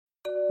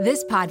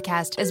This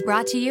podcast is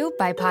brought to you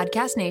by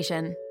Podcast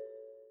Nation.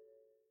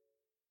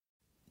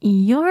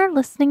 You're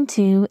listening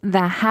to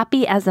the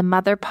Happy as a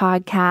Mother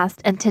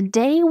podcast, and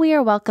today we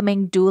are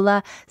welcoming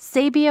doula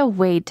Sabia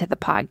Wade to the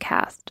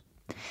podcast.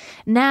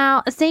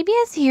 Now,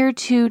 Sabia is here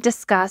to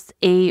discuss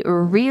a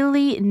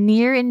really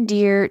near and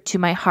dear to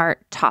my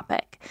heart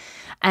topic,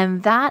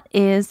 and that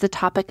is the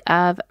topic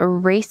of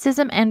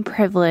racism and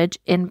privilege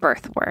in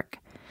birth work.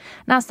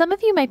 Now, some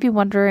of you might be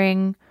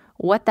wondering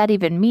what that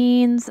even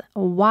means,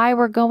 why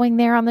we're going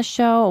there on the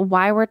show,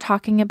 why we're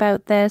talking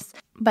about this.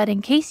 But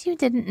in case you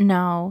didn't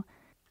know,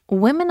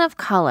 women of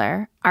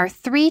color are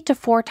 3 to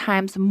 4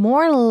 times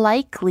more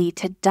likely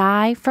to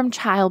die from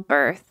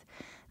childbirth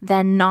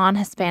than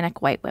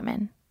non-Hispanic white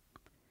women.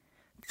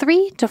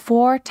 3 to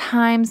 4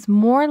 times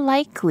more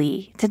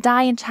likely to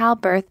die in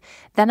childbirth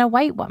than a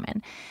white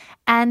woman.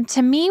 And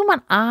to me,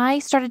 when I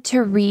started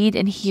to read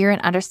and hear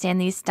and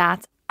understand these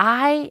stats,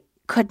 I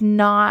could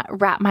not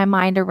wrap my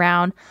mind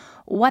around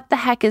what the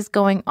heck is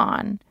going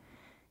on.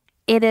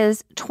 It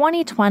is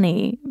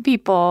 2020,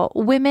 people.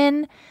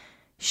 Women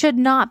should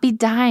not be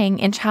dying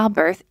in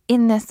childbirth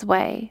in this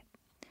way.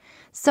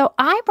 So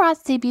I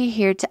brought Sabia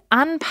here to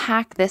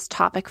unpack this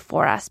topic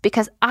for us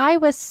because I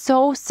was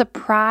so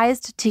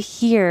surprised to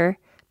hear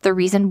the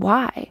reason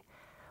why.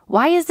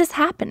 Why is this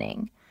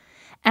happening?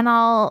 And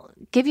I'll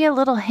give you a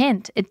little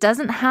hint. It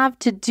doesn't have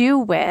to do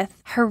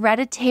with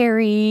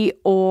hereditary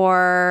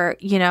or,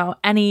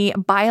 any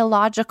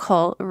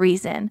biological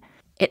reason.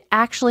 It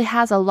actually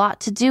has a lot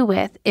to do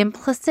with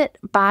implicit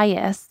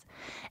bias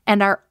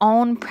and our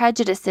own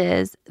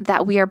prejudices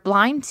that we are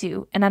blind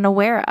to and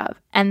unaware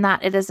of, and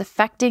that it is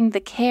affecting the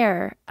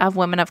care of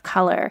women of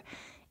color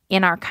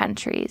in our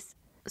countries.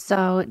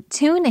 So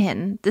tune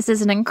in. This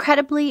is an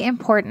incredibly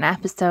important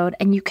episode,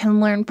 and you can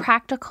learn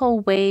practical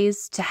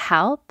ways to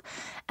help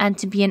and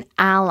to be an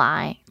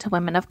ally to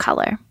women of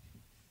color.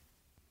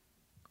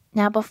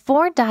 Now,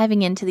 before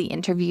diving into the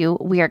interview,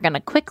 we are going to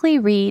quickly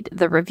read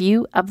the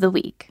review of the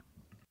week.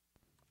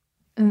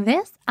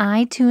 This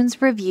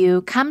iTunes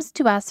review comes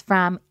to us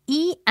from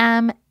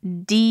EMDEJ.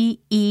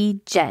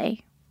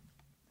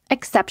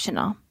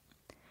 Exceptional.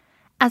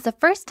 As a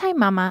first-time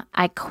mama,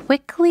 I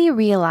quickly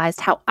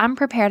realized how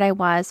unprepared I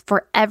was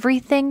for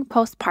everything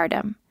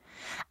postpartum.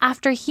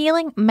 After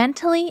healing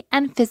mentally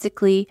and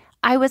physically,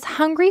 I was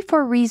hungry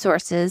for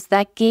resources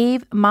that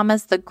gave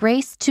mamas the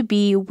grace to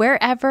be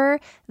wherever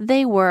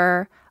they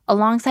were,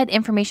 alongside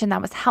information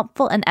that was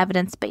helpful and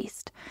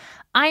evidence-based.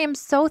 I am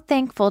so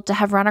thankful to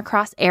have run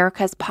across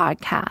Erica's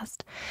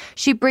podcast.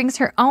 She brings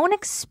her own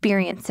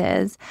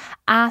experiences,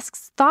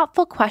 asks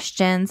thoughtful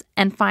questions,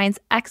 and finds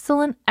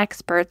excellent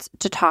experts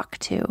to talk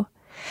to.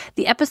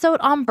 The episode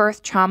on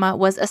birth trauma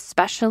was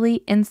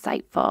especially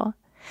insightful.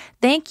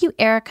 Thank you,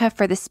 Erica,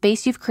 for the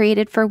space you've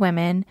created for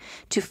women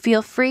to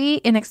feel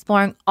free in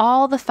exploring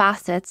all the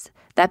facets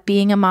that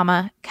being a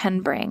mama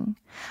can bring.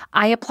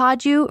 I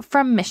applaud you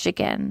from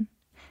Michigan.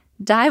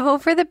 Dive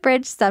over the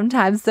bridge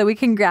sometimes so we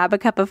can grab a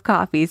cup of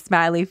coffee,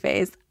 smiley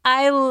face.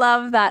 I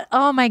love that.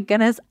 Oh my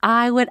goodness.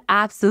 I would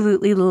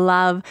absolutely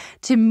love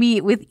to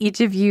meet with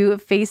each of you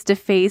face to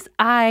face.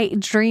 I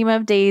dream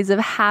of days of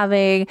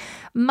having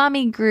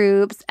mommy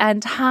groups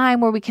and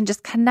time where we can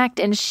just connect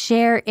and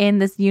share in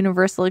this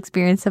universal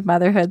experience of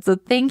motherhood. So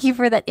thank you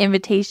for that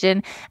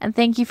invitation and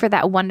thank you for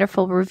that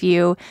wonderful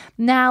review.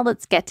 Now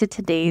let's get to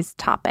today's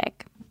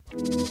topic.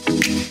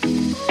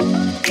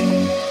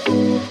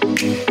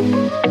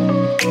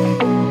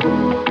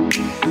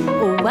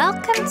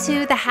 Welcome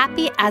to the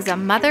Happy as a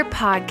Mother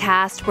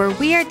podcast, where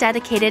we are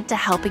dedicated to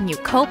helping you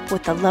cope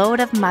with the load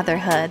of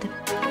motherhood.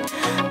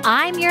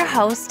 I'm your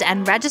host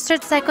and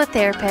registered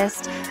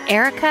psychotherapist,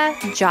 Erica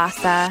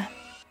Jossa.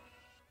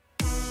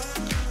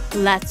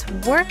 Let's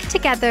work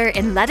together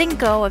in letting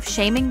go of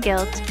shame and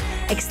guilt,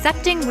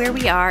 accepting where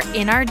we are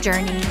in our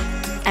journey,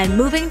 and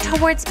moving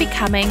towards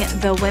becoming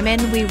the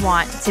women we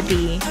want to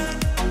be.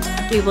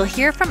 We will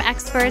hear from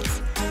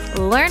experts,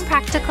 learn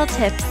practical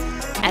tips,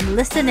 and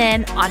listen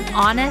in on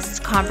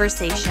honest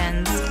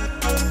conversations.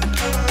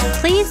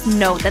 Please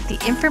note that the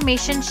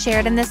information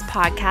shared in this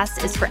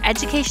podcast is for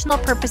educational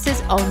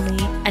purposes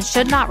only and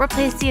should not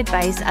replace the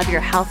advice of your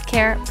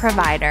healthcare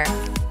provider.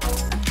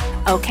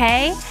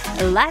 Okay,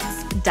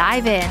 let's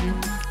dive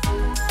in.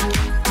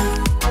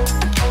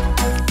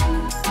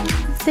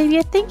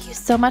 Sabia, thank you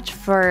so much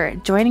for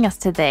joining us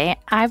today.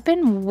 I've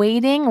been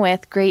waiting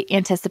with great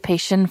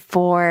anticipation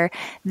for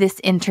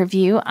this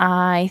interview.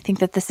 I think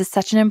that this is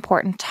such an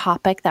important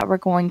topic that we're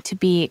going to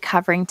be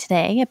covering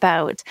today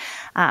about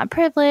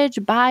privilege,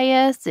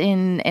 bias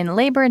in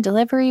labor and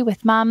delivery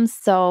with moms.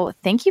 So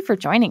thank you for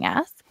joining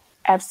us.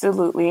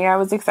 Absolutely. I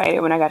was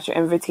excited when I got your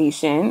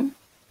invitation.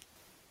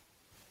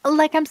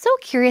 I'm so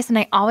curious, and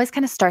I always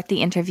kind of start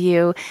the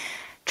interview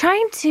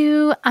trying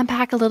to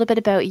unpack a little bit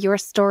about your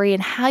story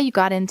and how you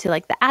got into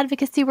the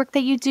advocacy work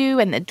that you do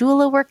and the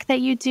doula work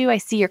that you do. I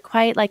see you're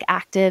quite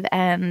active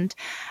and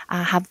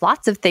have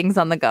lots of things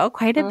on the go,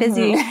 quite a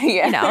busy,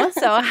 Yeah.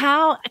 So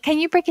how can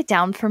you break it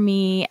down for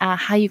me,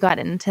 how you got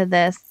into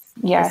this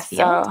Yes,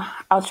 field? so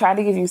I'll try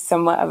to give you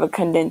somewhat of a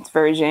condensed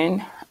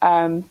version.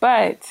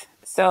 But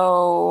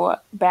so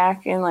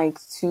back in like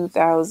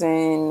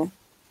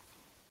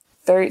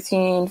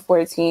 2013,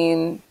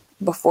 14,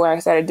 before I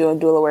started doing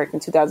doula work in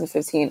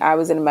 2015, I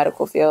was in the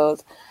medical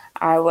field.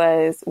 I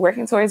was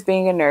working towards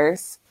being a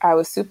nurse. I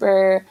was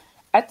super,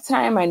 at the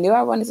time, I knew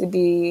I wanted to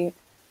be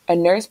a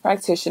nurse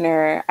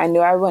practitioner. I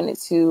knew I wanted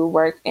to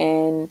work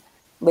in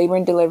labor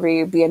and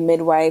delivery, be a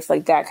midwife,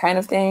 like that kind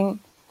of thing.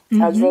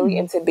 I was really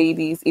into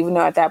babies, even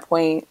though at that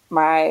point,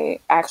 my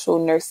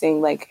actual nursing,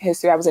 like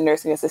history, I was a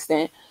nursing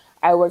assistant.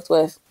 I worked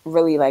with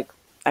really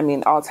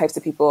all types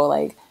of people,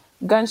 like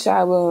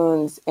gunshot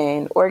wounds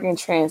and organ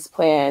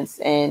transplants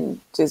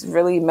and just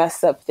really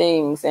messed up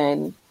things,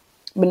 but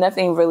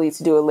nothing really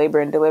to do with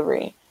labor and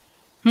delivery.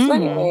 So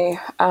anyway,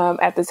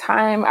 at the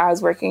time I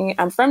was working,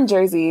 I'm from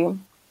Jersey,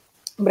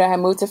 but I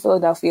had moved to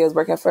Philadelphia. I was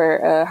working for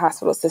a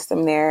hospital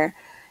system there.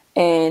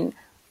 And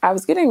I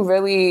was getting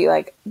really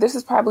this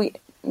is probably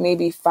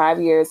maybe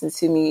 5 years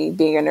into me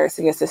being a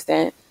nursing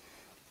assistant.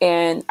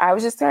 And I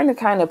was just starting to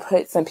kind of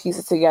put some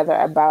pieces together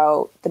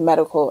about the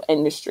medical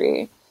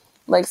industry.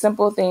 Like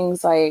simple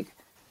things like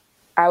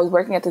I was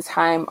working at the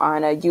time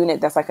on a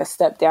unit that's like a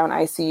step down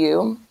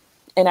ICU.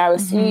 And I would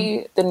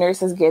see the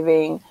nurses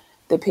giving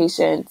the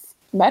patients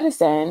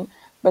medicine,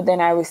 but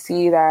then I would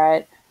see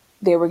that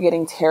they were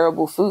getting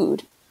terrible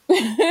food.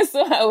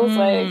 So I was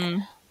like,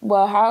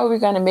 well, how are we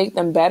going to make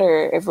them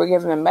better if we're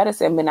giving them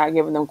medicine but not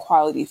giving them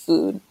quality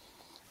food?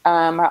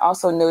 I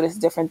also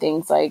noticed different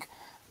things like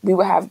we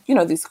would have,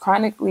 these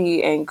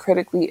chronically and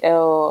critically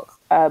ill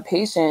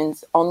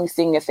patients only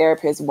seeing a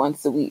therapist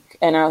once a week.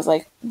 And I was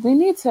like,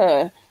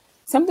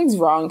 something's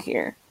wrong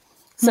here.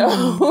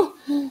 So,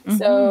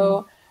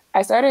 so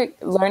I started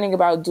learning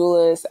about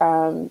doulas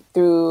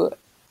through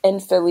in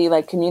Philly,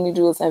 like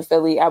community doulas in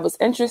Philly. I was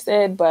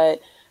interested,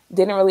 but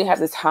didn't really have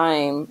the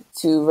time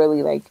to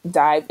really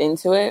dive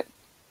into it.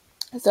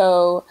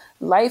 So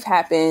life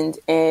happened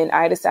and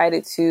I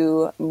decided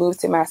to move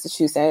to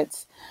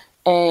Massachusetts.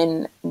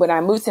 And when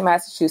I moved to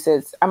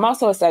Massachusetts, I'm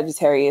also a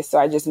Sagittarius, so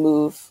I just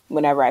move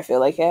whenever I feel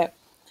like it.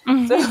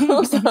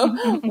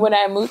 So when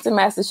I moved to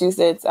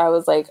Massachusetts, I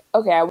was like,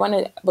 okay,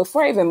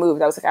 before I even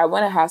moved, I was like, I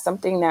want to have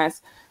something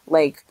that's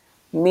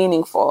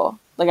meaningful.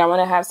 Like I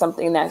want to have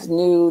something that's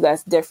new,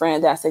 that's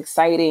different, that's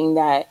exciting,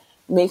 that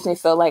makes me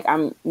feel like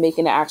I'm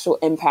making an actual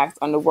impact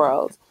on the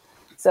world.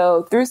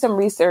 So through some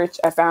research,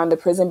 I found the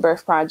Prison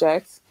Birth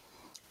Project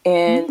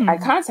and I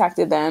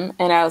contacted them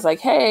and I was like,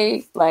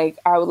 hey,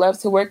 I would love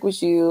to work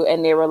with you.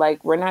 And they were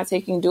like, we're not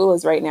taking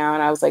doulas right now.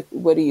 And I was like,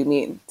 what do you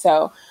mean?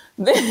 So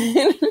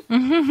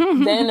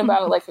then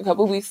about a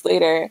couple weeks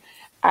later,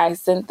 I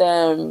sent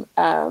them,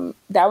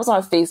 that was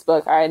on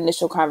Facebook, our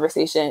initial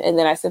conversation. And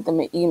then I sent them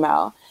an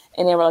email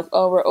and they were like,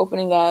 oh, we're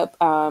opening up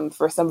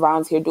for some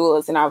volunteer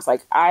doulas. And I was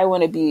like, I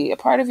want to be a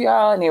part of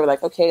y'all. And they were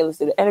like, okay, let's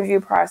do the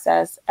interview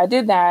process. I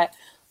did that.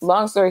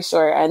 Long story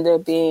short, I ended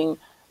up being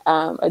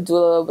a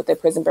doula with the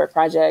Prison Birth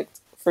Project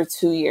for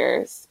 2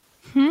 years.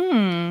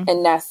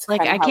 And that's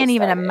I can't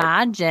even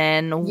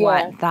imagine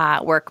what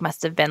that work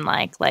must have been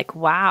like.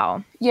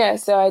 Wow. Yeah,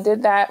 so I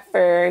did that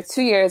for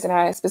 2 years and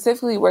I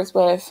specifically worked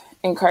with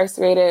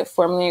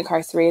formerly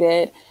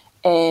incarcerated,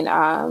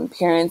 and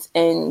parents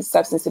in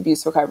substance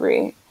abuse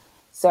recovery.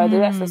 So I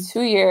did that for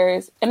 2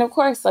 years. And of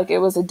course, it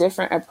was a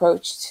different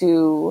approach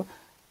to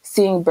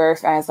seeing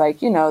birth as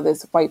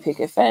this white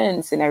picket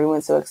fence and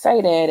everyone's so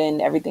excited and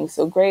everything's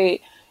so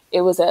great. It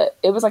was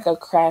like a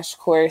crash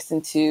course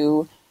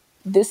into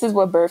this is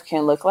what birth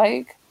can look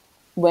like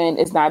when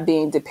it's not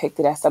being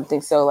depicted as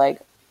something so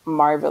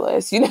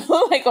marvelous,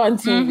 on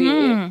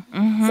TV.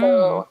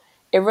 So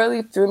it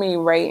really threw me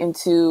right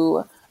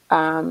into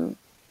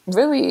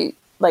really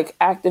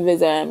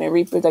activism and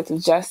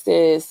reproductive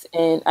justice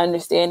and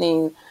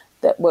understanding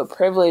that what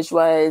privilege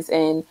was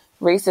and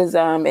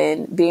racism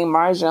and being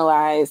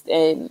marginalized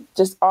and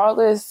just all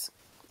this.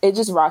 It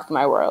just rocked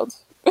my world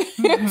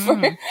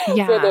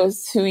for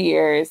those 2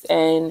 years.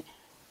 And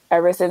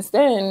ever since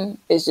then,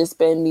 it's just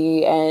been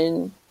me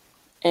and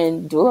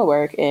doula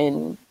work.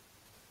 And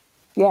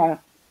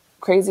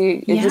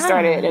crazy. It just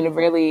started in a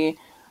really,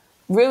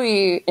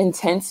 really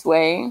intense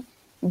way,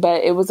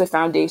 but it was a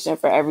foundation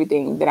for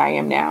everything that I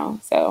am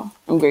now. So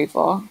I'm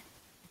grateful.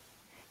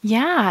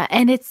 Yeah.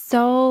 And it's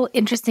so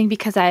interesting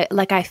because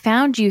I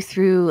found you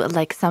through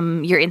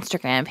your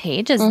Instagram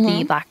page as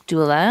the Black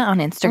Doula on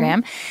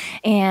Instagram.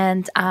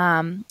 And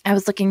I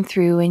was looking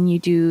through and you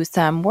do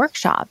some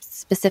workshops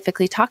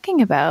specifically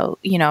talking about,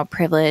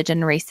 privilege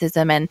and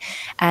racism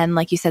and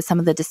like you said, some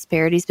of the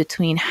disparities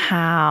between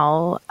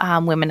how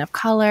women of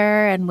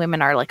color and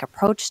women are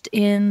approached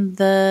in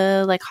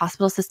the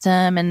hospital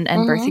system and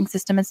birthing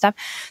system and stuff.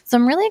 So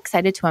I'm really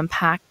excited to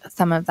unpack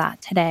some of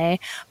that today,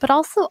 but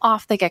also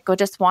off the get-go,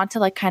 just want to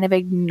like kind of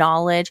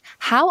acknowledge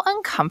how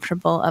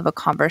uncomfortable of a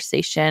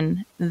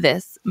conversation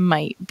this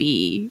might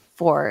be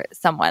for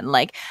someone.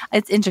 Like,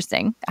 it's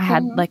interesting. I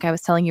had, like I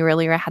was telling you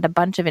earlier, I had a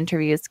bunch of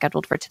interviews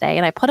scheduled for today,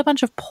 and I put a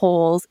bunch of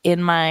polls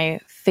in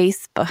my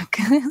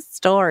Facebook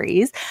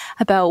stories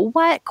about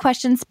what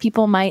questions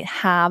people might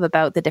have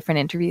about the different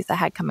interviews I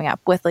had coming up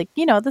with, like,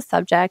 you know, the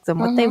subjects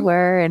and what they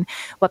were and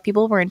what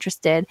people were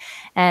interested.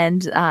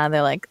 And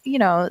they're like, you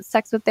know,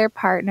 sex with their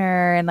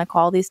partner and like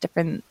all these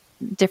different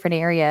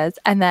areas.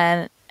 And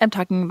then I'm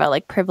talking about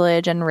like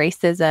privilege and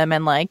racism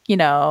and like, you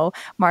know,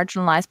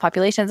 marginalized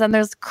populations. And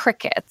there's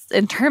crickets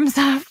in terms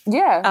of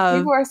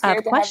people are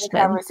scared to have the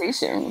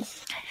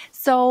conversations.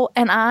 So,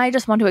 and I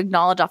just want to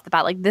acknowledge off the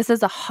bat, like, this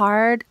is a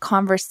hard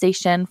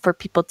conversation for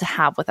people to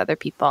have with other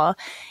people.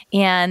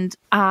 And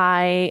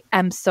I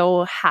am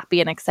so happy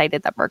and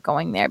excited that we're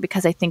going there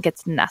because I think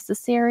it's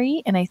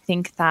necessary. And I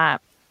think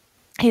that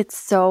it's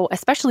so,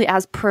 especially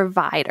as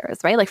providers,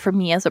 right? Like for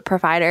me as a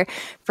provider,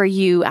 for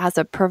you as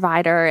a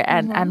provider,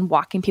 and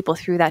walking people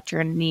through that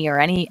journey, or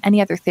any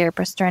other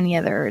therapist or any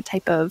other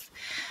type of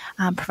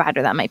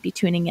provider that might be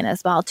tuning in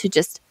as well, to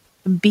just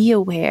be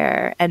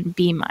aware and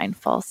be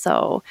mindful.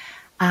 So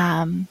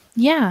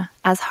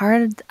as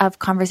hard of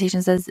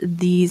conversations as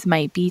these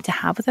might be to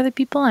have with other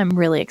people, I'm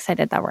really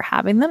excited that we're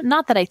having them.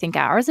 Not that I think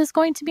ours is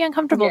going to be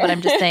uncomfortable, but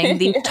I'm just saying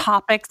these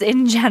topics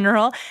in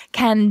general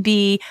can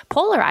be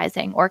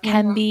polarizing, or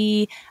can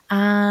be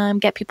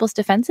get people's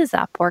defenses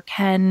up, or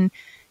can,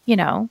 you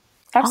know,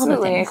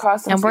 absolutely, all the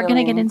things. And we're going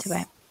to get into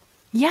it.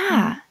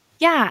 Yeah.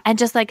 And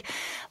just like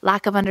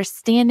lack of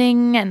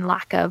understanding and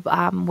lack of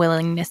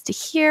willingness to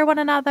hear one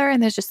another.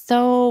 And there's just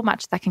so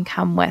much that can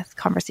come with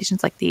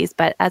conversations like these.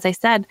 But as I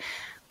said,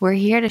 we're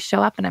here to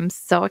show up, and I'm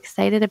so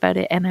excited about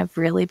it. And I've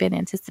really been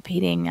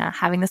anticipating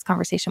having this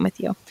conversation with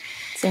you.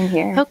 Same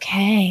here.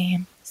 Okay.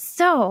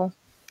 So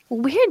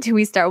where do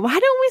we start? Why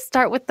don't we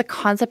start with the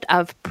concept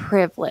of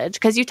privilege?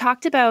 Because you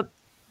talked about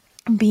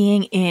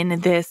being in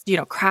this, you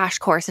know, crash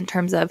course in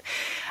terms of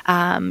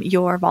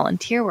your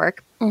volunteer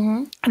work.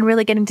 And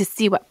really getting to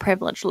see what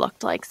privilege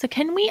looked like. So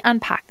can we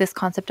unpack this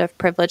concept of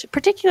privilege,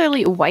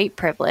 particularly white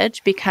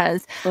privilege,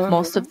 because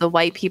most of the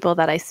white people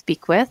that I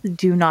speak with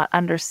do not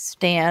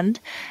understand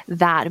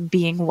that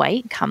being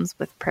white comes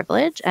with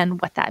privilege and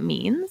what that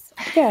means.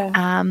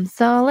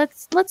 So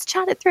let's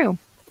chat it through.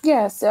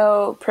 Yeah.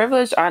 So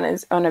privilege on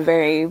a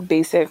very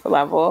basic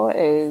level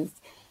is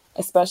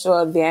a special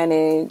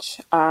advantage,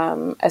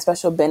 a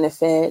special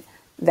benefit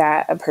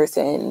that a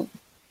person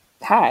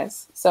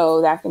has.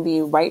 So that can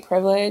be white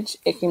privilege.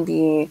 It can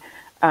be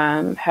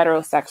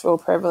heterosexual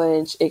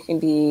privilege. It can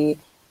be,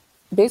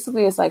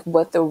 basically, it's like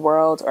what the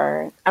world,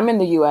 or I'm in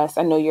the US.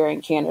 I know you're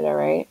in Canada,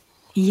 right?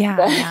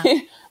 Yeah.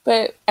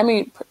 But I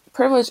mean,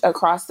 privilege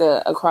across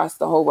the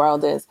whole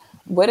world is,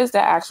 what is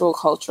the actual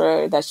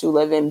culture that you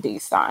live in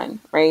based on,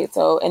 right?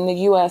 So in the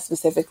US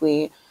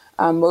specifically,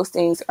 most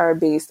things are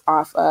based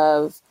off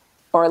of,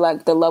 or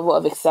like the level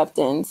of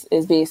acceptance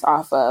is based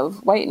off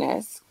of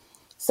whiteness.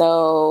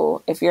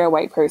 So if you're a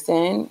white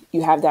person,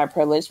 you have that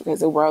privilege because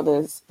the world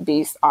is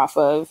based off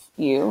of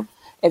you.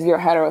 If you're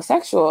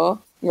heterosexual,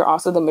 you're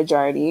also the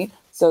majority.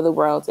 So the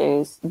world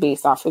is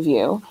based off of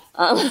you.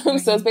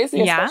 So it's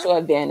basically a special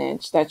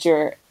advantage that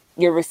you're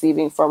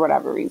receiving for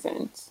whatever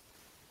reasons.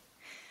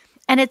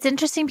 And it's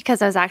interesting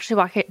because I was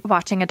actually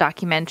watching a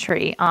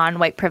documentary on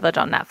white privilege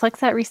on Netflix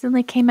that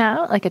recently came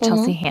out, like a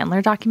Chelsea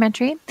Handler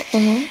documentary.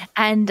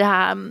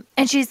 And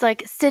she's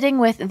like sitting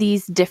with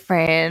these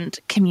different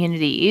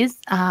communities.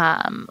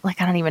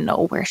 Like, I don't even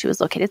know where she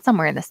was located,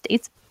 somewhere in the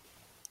States,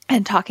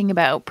 and talking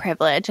about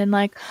privilege. And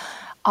like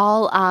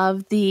all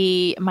of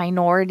the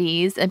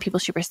minorities and people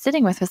she was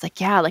sitting with was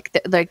like, yeah, like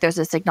there's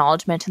this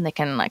acknowledgement, and they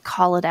can like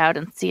call it out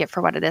and see it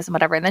for what it is and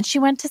whatever. And then she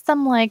went to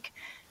some like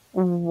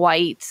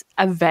white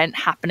event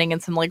happening in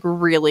some like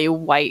really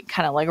white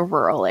kind of like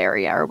rural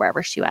area or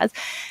wherever she was,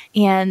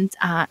 and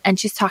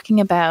she's talking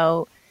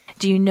about,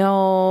 do you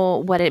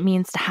know what it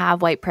means to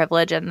have white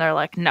privilege? And they're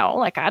like, no,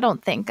 like I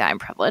don't think I'm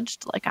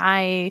privileged, like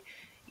I,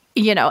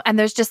 you know. And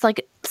there's just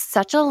like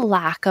such a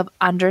lack of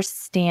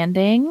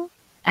understanding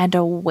and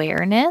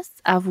awareness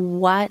of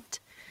what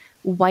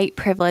white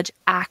privilege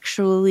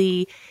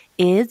actually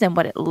is and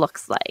what it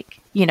looks like.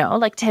 You know,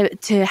 like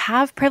to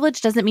have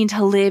privilege doesn't mean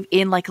to live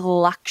in like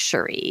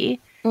luxury.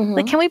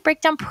 Like, can we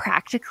break down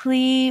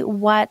practically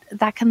what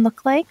that can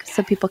look like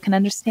so people can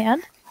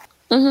understand?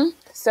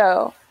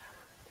 So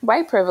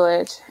white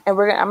privilege, and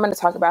I'm going to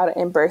talk about it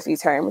in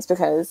birthy terms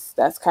because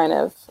that's kind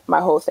of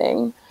my whole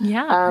thing. We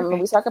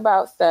talk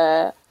about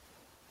the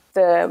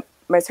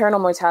maternal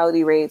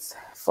mortality rates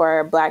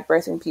for Black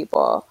birthing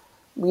people.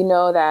 We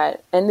know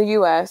that in the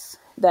US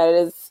that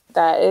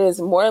it is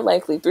more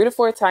likely, 3 to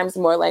 4 times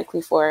more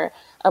likely for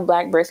a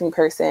Black birthing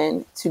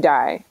person to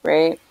die,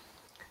 right?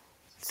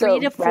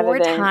 3 to 4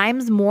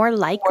 times more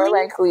likely?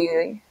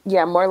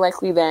 More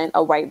likely than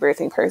a white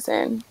birthing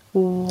person.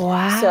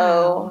 Wow.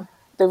 So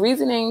the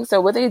reasoning,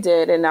 so what they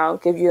did, and I'll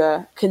give you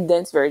a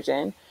condensed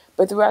version,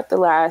 but throughout the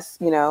last,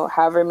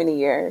 however many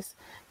years,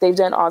 they've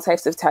done all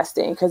types of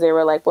testing because they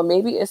were like, well,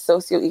 maybe it's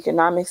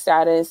socioeconomic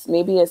status,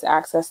 maybe it's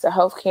access to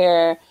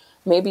healthcare,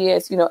 maybe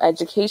it's,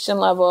 education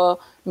level,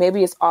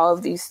 maybe it's all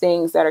of these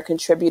things that are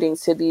contributing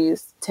to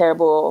these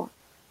terrible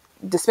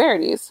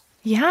disparities.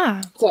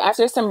 Yeah. So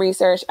after some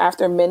research,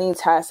 after many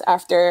tests,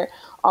 after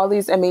all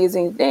these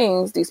amazing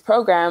things, these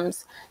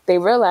programs, they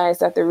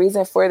realized that the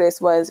reason for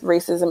this was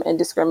racism and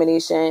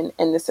discrimination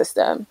in the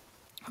system,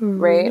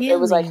 right? Really? It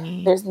was like,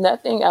 there's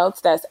nothing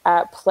else that's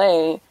at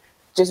play,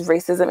 just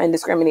racism and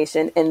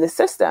discrimination in the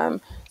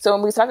system. So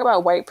when we talk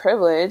about white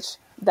privilege,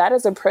 that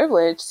is a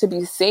privilege to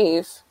be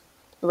safe,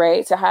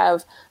 right? To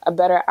have a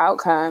better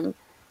outcome,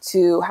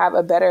 to have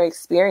a better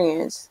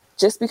experience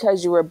just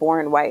because you were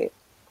born white.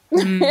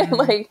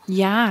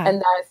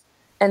 Yeah.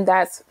 And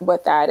that's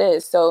what that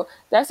is. So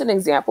that's an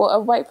example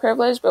of white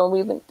privilege. But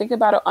when we think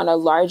about it on a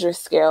larger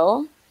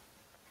scale,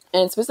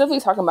 and specifically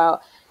talking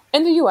about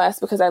in the US,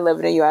 because I live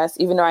in the US,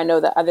 even though I know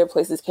that other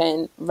places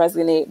can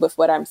resonate with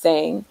what I'm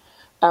saying,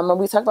 when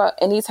we talk about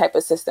any type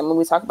of system, when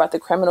we talk about the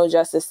criminal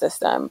justice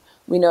system,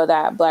 we know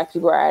that Black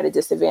people are at a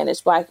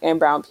disadvantage. Black and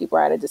brown people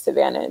are at a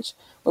disadvantage.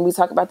 When we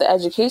talk about the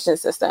education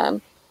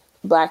system,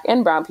 Black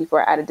and brown people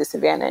are at a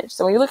disadvantage.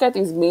 So when you look at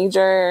these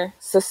major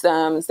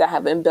systems that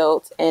have been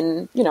built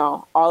in,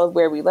 all of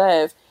where we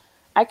live,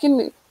 I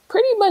can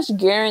pretty much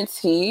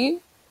guarantee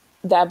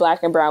that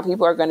Black and brown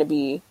people are going to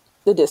be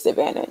the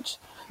disadvantage.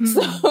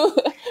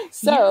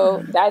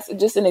 So that's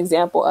just an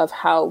example of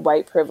how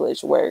white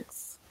privilege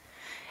works.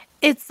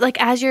 It's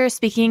like, as you're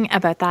speaking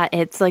about that,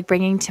 it's like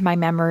bringing to my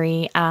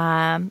memory,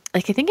 I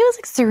think it was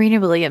like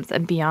Serena Williams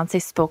and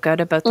Beyonce spoke out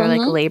about their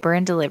like labor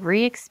and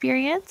delivery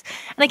experience.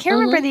 And I can't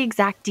remember the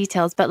exact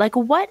details, but like,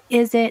 what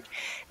is it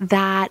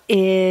that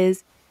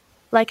is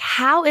like,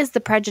 how is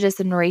the prejudice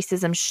and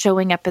racism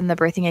showing up in the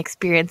birthing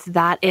experience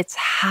that it's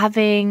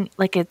having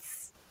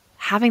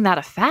that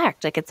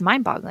effect? Like, it's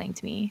mind boggling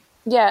to me.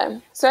 Yeah.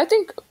 So I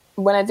think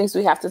one of the things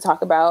we have to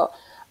talk about,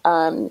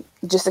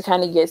 just to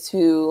kind of get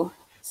to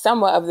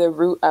somewhat of the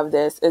root of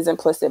this, is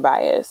implicit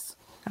bias.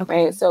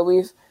 Okay. Right.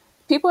 So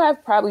people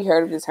have probably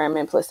heard of the term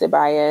implicit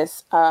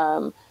bias.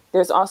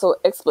 There's also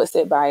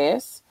explicit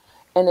bias.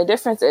 And the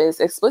difference is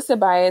explicit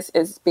bias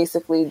is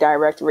basically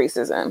direct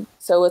racism.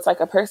 So it's like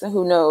a person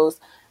who knows,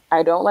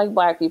 I don't like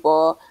Black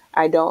people,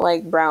 I don't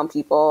like brown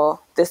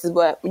people. This is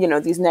what,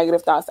 these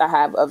negative thoughts I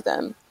have of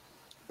them.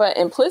 But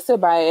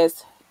implicit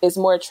bias is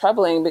more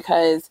troubling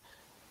because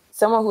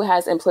someone who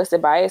has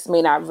implicit bias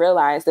may not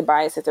realize the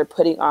bias that they're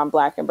putting on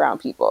Black and brown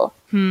people,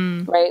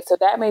 right? So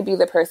that may be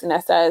the person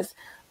that says,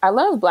 I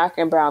love Black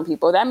and brown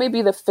people. That may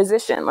be the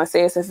physician. Let's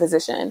say it's a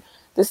physician.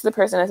 This is the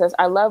person that says,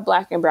 I love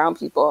Black and brown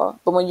people.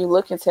 But when you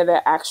look into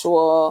their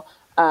actual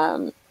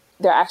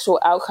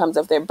outcomes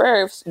of their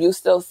births, you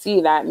still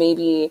see that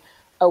maybe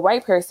a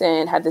white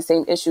person had the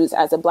same issues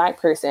as a Black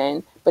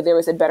person, but there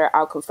was a better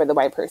outcome for the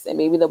white person.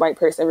 Maybe the white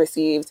person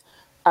received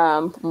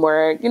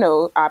more,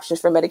 options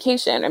for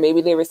medication, or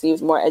maybe they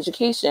received more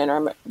education,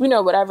 or,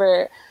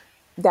 whatever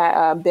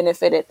that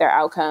benefited their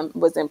outcome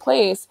was in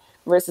place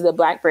versus a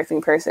Black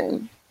birthing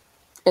person.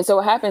 And so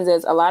what happens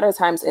is a lot of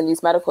times in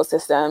these medical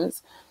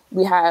systems,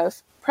 we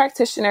have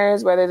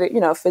practitioners, whether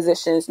they're,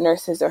 physicians,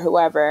 nurses, or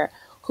whoever,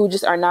 who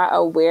just are not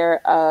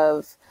aware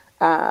of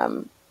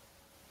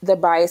the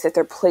bias that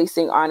they're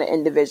placing on an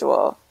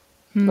individual.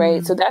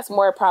 Right. So that's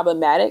more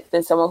problematic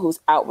than someone who's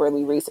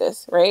outwardly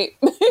racist. Right.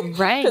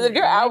 Right. Because if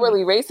you're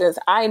outwardly racist,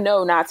 I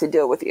know not to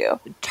deal with you.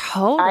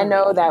 Totally. I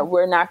know that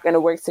we're not going to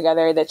work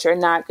together, that you're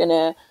not going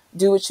to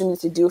do what you need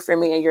to do for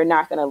me, and you're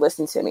not going to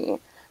listen to me.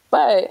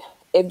 But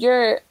if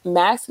you're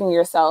masking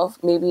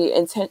yourself, maybe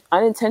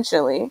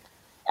unintentionally,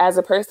 as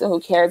a person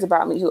who cares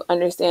about me, who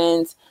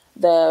understands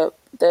the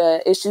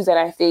issues that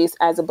I face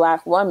as a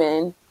Black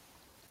woman,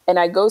 and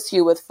I go to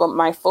you with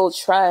my full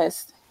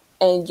trust,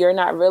 and you're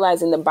not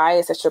realizing the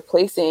bias that you're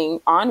placing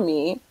on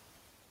me,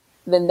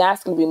 then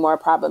that's going to be more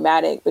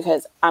problematic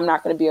because I'm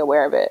not going to be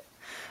aware of it.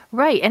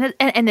 Right.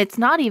 And it's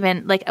not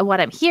even like,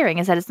 what I'm hearing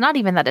is that it's not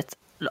even that it's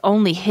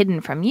only hidden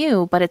from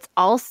you, but it's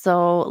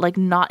also like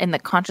not in the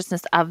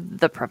consciousness of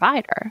the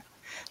provider.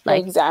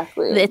 Like,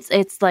 exactly.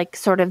 It's like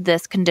sort of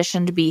this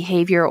conditioned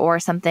behavior or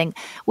something.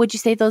 Would you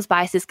say those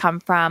biases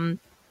come from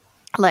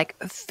like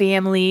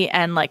family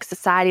and like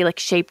society, like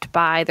shaped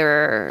by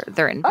their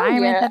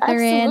environment that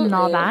they're in and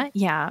all that?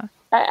 Yeah.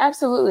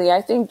 Absolutely.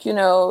 I think,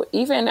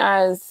 even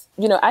as,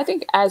 I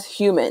think as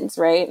humans,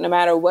 right, no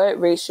matter what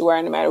race you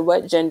are, no matter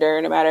what gender,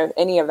 no matter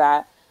any of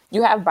that,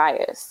 you have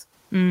bias.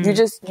 You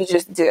just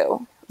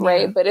do,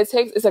 right? Yeah. But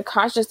it's a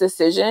conscious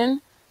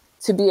decision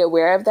to be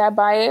aware of that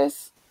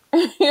bias,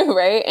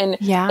 right? And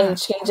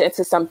change it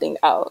to something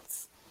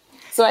else.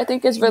 So I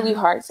think it's really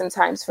hard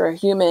sometimes for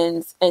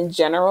humans in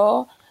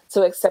general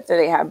to accept that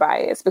they have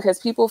bias, because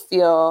people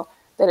feel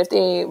that if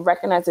they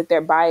recognize that they're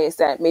biased,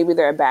 that maybe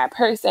they're a bad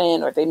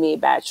person, or if they made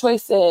bad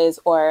choices,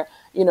 or,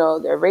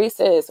 they're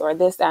racist, or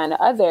this, that, and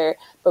the other.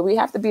 But we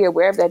have to be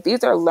aware of that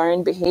these are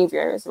learned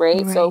behaviors,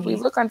 right? So if we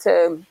look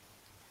onto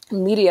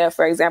media,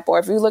 for example, or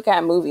if we look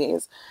at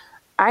movies,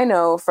 I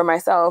know for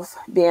myself,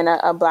 being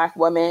a Black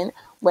woman,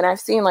 when I've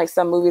seen like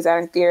some movies out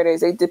in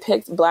theaters, they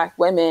depict Black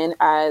women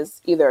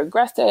as either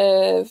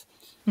aggressive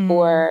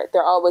or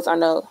they're always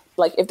on a,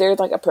 like if there's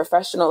like a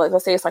professional, like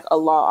let's say it's like a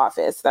law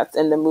office that's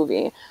in the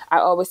movie, I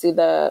always see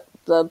the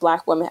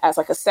Black woman as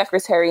like a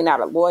secretary,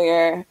 not a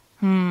lawyer,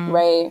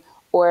 right?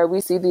 Or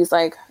we see these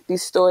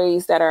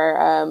stories that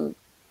are,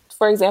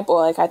 for example,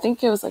 like I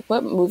think it was like,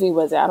 what movie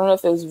was it? I don't know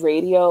if it was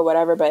Radio or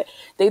whatever, but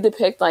they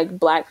depict like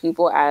Black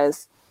people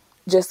as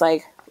just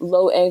like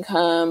low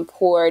income,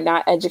 poor,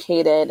 not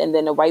educated, and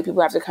then the white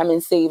people have to come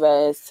and save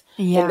us.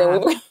 And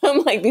then we become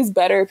like these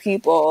better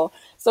people.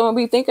 So when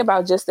we think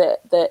about just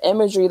the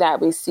imagery that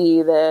we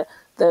see, the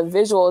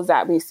visuals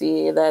that we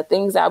see, the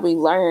things that we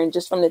learn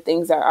just from the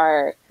things that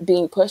are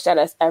being pushed at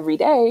us every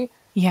day,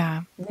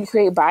 we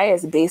create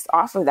bias based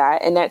off of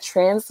that. And that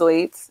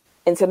translates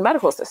into the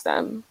medical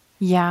system.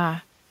 Yeah.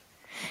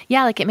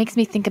 Like it makes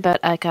me think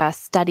about like a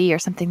study or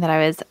something that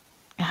I was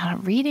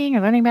reading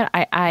or learning about.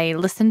 I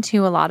listen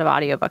to a lot of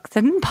audiobooks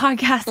and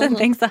podcasts and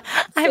things.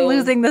 I'm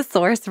losing the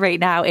source right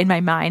now in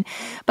my mind.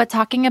 But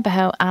talking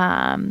about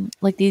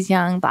like these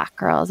young Black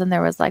girls, and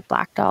there was like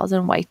Black dolls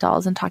and white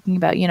dolls, and talking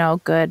about, you know,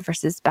 good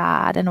versus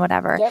bad and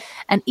whatever. Yep.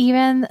 And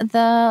even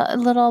the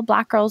little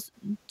Black girls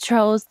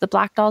chose the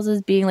Black dolls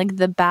as being like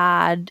the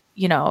bad,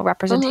 you know,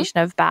 representation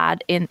of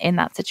bad in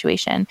that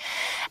situation.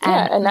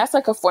 And that's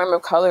like a form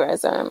of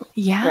colorism.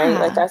 Yeah. Right?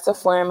 Like that's a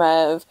form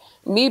of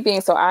me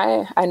being, so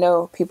I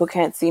know people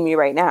can't see me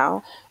right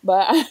now,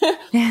 but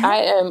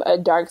I am a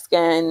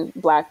dark-skinned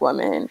Black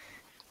woman.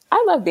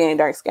 I love being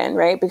dark-skinned,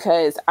 right?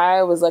 Because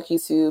I was lucky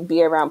to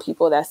be around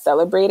people that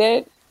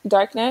celebrated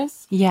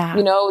darkness. Yeah.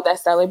 You know, that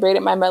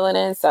celebrated my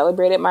melanin,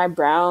 celebrated my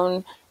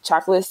brown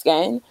chocolate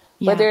skin.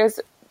 Yeah. But there's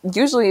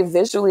usually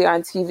visually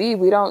on TV,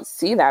 we don't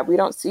see that. We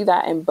don't see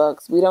that in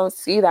books. We don't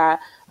see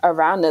that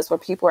around us where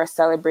people are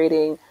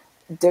celebrating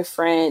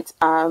different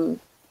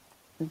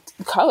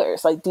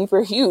colors, like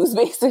deeper hues,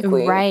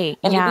 basically. Right.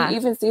 And we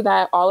even see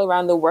that all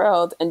around the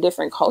world in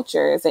different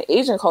cultures. And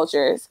Asian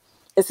cultures,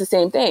 it's the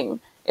same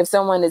thing. If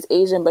someone is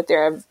Asian, but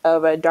they're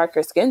of a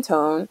darker skin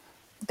tone,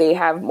 they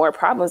have more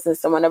problems than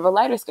someone of a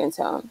lighter skin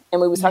tone.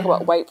 And when we talk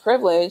about white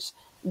privilege,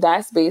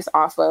 that's based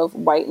off of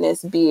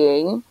whiteness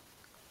being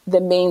the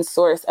main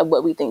source of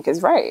what we think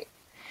is right.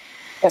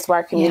 That's why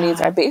our communities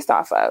are based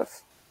off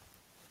of.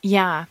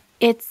 Yeah.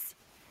 It's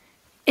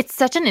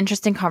such an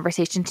interesting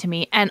conversation to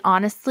me. And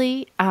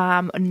honestly,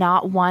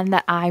 not one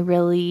that I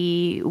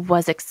really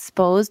was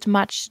exposed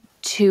much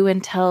to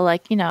until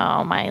like, you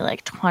know, my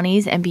like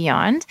 20s and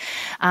beyond.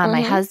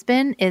 My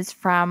husband is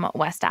from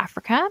West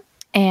Africa,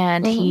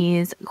 and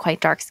he's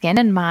quite dark skinned,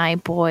 and my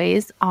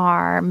boys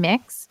are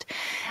mixed.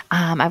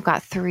 I've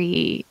got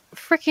 3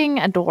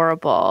 freaking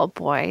adorable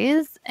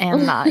boys,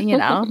 and not, you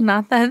know,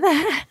 not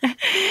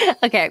that,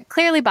 okay,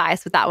 clearly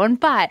biased with that one,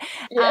 but,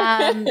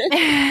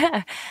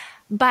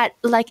 but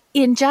like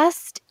in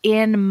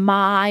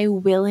my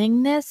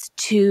willingness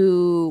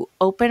to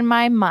open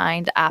my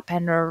mind up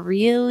and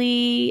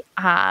really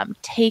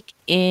take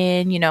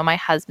in, you know, my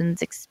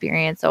husband's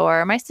experience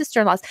or my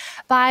sister-in-law's,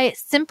 by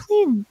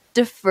simply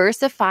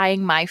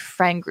diversifying my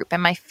friend group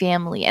and my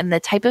family and the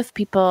type of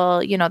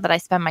people, you know, that I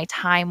spend my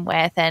time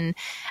with, and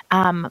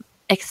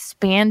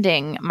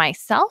expanding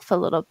myself a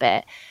little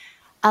bit,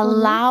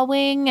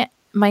 allowing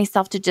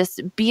myself to just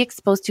be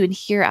exposed to and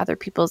hear other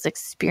people's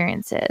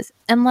experiences.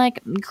 And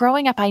like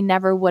growing up, I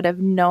never would have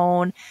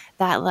known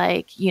that,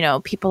 like, you know,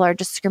 people are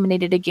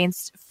discriminated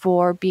against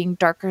for being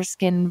darker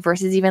skin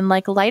versus even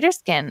like lighter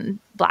skin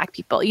Black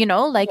people, you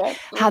know, like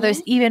how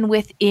there's even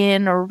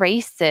within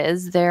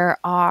races, there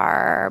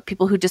are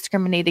people who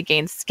discriminate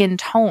against skin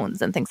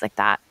tones and things like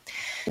that.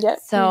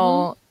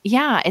 So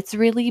yeah, it's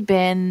really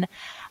been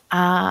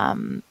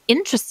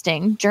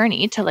interesting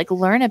journey to like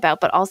learn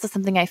about, but also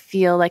something I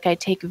feel like I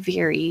take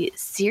very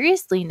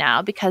seriously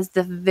now, because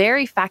the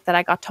very fact that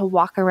I got to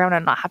walk around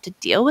and not have to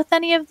deal with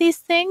any of these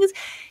things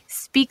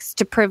speaks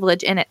to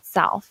privilege in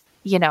itself,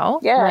 you know?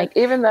 Yeah, like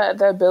even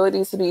the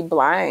ability to be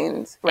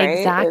blind, right?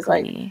 Exactly. Is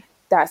like,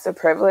 that's a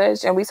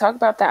privilege. And we talk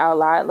about that a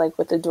lot, like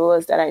with the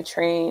doulas that I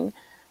train.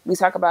 We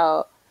talk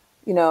about,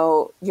 you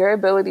know, your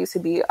ability to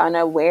be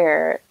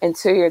unaware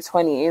until your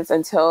 20s,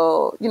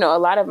 until, you know, a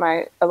lot of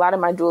my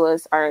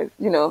doulas are,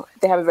 you know,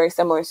 they have a very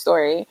similar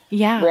story.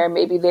 Yeah. Where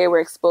maybe they were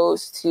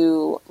exposed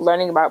to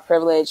learning about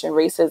privilege and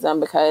racism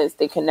because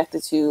they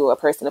connected to a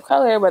person of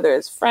color, whether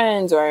it's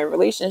friends or a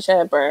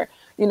relationship or,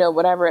 you know,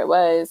 whatever it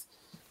was.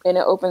 And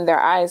it opened their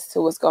eyes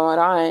to what's going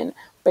on.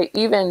 But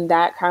even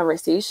that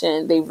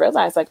conversation, they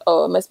realized like,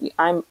 oh, it must be,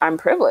 I'm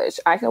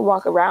privileged. I can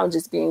walk around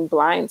just being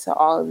blind to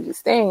all of these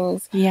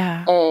things.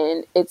 Yeah.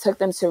 And it took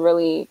them to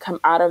really come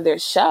out of their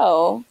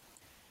shell,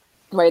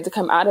 right? To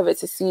come out of it,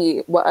 to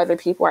see what other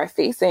people are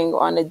facing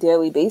on a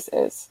daily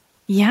basis.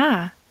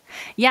 Yeah.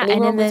 Yeah.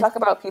 And when we talk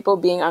about people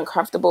being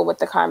uncomfortable with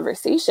the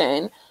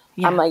conversation,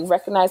 I'm like,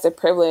 recognize the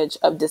privilege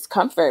of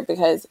discomfort,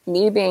 because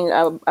me being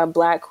a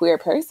Black queer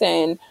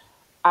person,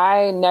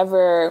 I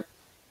never,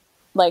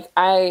 like,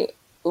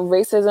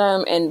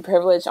 racism and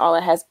privilege, all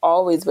it has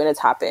always been a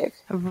topic.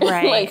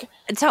 Right. Like,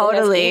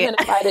 totally. Even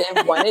if I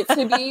didn't want it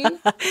to be,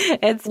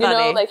 it's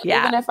funny. Like,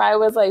 even if I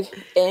was like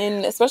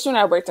especially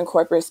when I worked in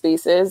corporate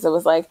spaces, it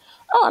was like,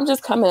 oh, I'm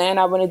just coming in.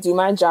 I want to do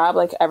my job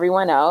like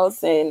everyone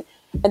else. And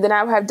then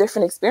I would have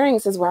different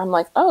experiences where I'm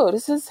like, oh,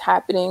 this is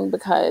happening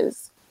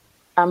because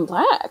I'm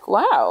Black.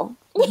 Wow.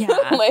 Yeah.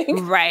 Like,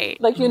 right.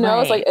 Like,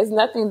 it's like, it's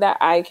nothing that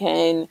I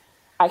can't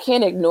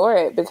ignore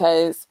it,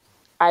 because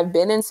I've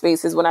been in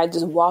spaces when I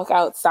just walk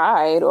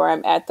outside or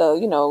I'm at the,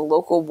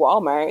 local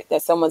Walmart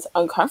that someone's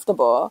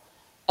uncomfortable.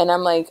 And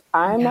I'm like,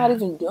 I'm not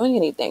even doing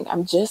anything.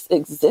 I'm just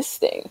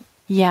existing.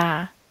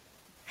 Yeah.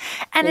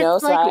 And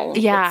it's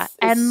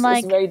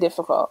it's very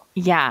difficult.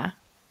 Yeah.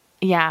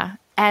 Yeah.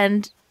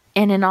 And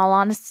in all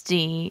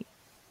honesty,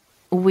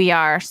 we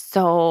are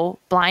so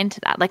blind to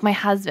that. Like my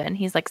husband,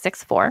 he's like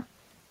 6'4",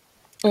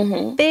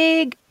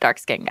 big dark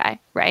skinned guy.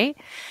 Right.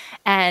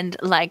 And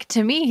like,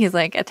 to me, he's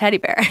like a teddy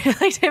bear.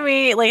 Like to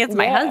me, like it's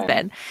my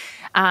husband.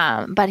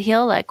 But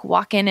he'll like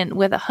walk in and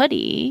with a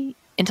hoodie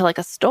into like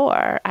a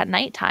store at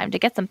nighttime to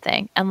get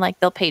something. And like,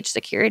 they'll page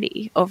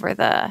security over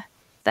the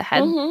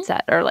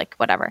headset or like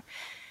whatever.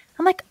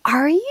 I'm like,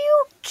 are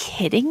you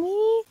kidding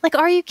me? Like,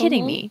 are you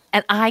kidding me?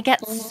 And I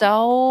get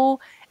so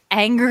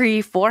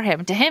angry for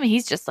him. To him,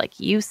 he's just like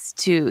used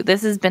to,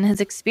 this has been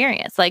his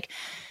experience. Like,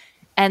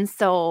 and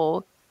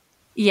so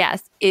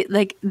yes, it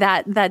like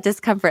that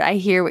discomfort. I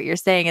hear what you're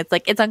saying. It's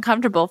like, it's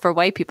uncomfortable for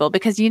white people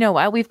because you know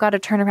what? We've got to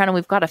turn around and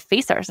we've got to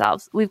face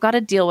ourselves. We've got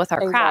to deal with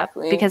our crap,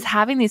 because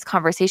having these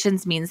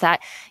conversations means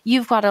that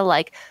you've got to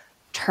like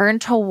turn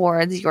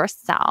towards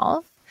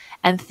yourself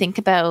and think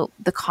about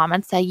the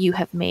comments that you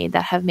have made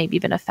that have maybe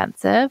been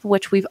offensive,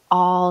 which we've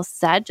all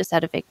said just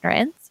out of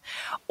ignorance,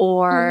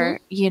 or,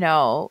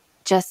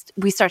 just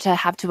we start to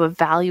have to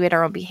evaluate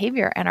our own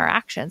behavior and our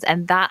actions.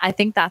 And that, I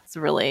think that's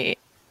really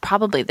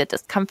probably the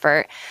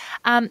discomfort.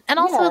 And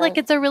also like,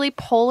 it's a really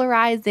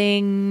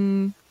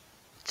polarizing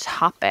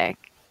topic.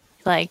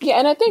 Like,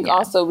 and I think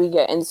also we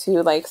get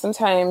into like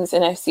sometimes,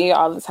 and I see it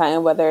all the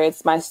time, whether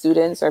it's my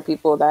students or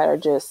people that are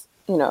just,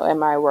 in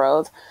my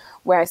world,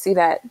 where I see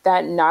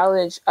that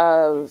knowledge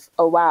of,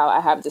 oh, wow,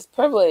 I have this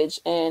privilege,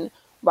 and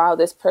wow,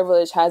 this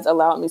privilege has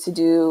allowed me to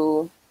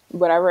do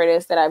whatever it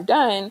is that I've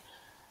done.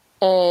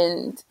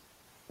 And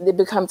it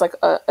becomes like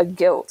a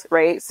guilt,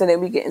 right? So then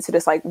we get into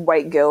this like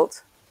white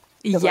guilt.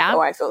 Yeah. Like,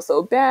 oh, I feel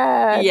so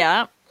bad.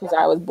 Yeah. Because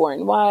I was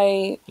born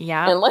white.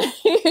 Yeah. And like,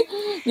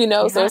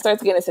 so it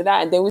starts getting into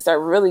that. And then we start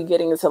really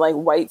getting into like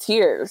white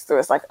tears. So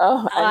it's like,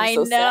 oh, I'm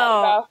so sad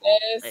about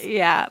this.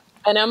 Yeah.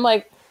 And I'm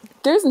like,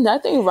 there's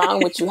nothing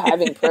wrong with you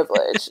having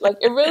privilege. Like,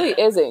 it really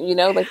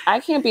isn't, like, I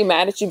can't be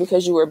mad at you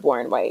because you were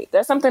born white.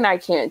 That's something I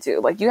can't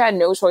do. Like, you had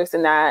no choice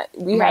in that.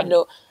 We had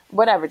no,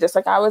 whatever. Just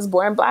like I was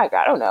born Black.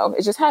 I don't know.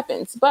 It just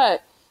happens.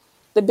 But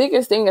the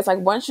biggest thing is like,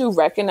 once you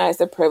recognize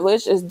the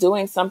privilege, is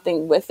doing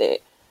something with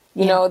it.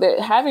 You know, that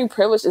having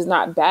privilege is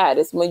not bad.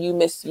 It's when you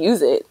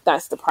misuse it.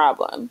 That's the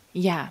problem.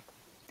 Yeah.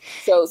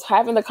 So it's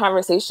having the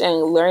conversation,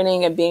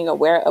 learning and being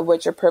aware of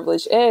what your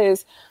privilege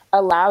is,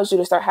 allows you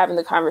to start having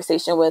the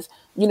conversation with,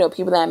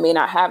 people that may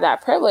not have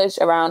that privilege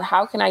around,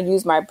 how can I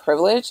use my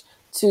privilege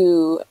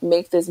to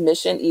make this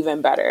mission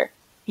even better?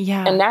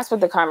 Yeah. And that's what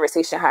the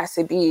conversation has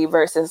to be,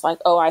 versus like,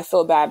 oh, I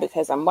feel bad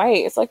because I'm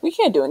white. It's like, we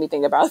can't do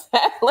anything about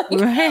that. Like,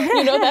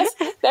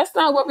 that's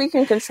not what we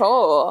can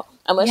control,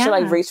 unless you're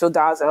like Rachel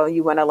Dawson,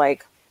 you want to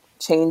like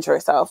change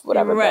yourself,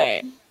 whatever.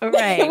 Right. But,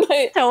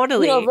 but,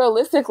 totally.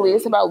 Realistically,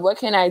 it's about, what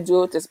can I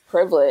do with this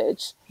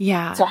privilege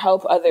to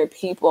help other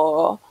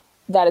people,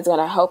 that is going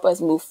to help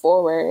us move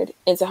forward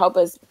and to help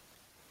us,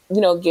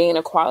 gain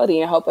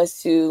equality and help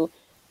us to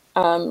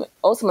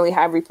ultimately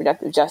have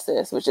reproductive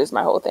justice, which is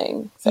my whole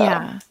thing. So.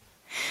 Yeah.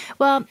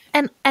 Well,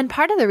 and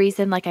part of the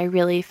reason, like, I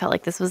really felt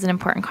like this was an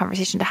important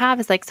conversation to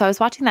have is like, so I was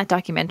watching that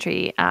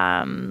documentary,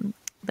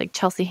 like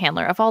Chelsea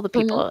Handler, of all the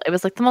people, it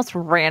was like the most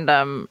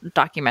random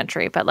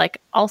documentary, but like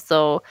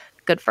also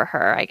good for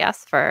her, I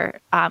guess, for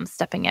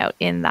stepping out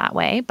in that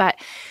way. But,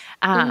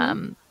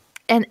 and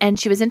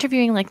she was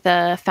interviewing like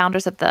the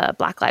founders of the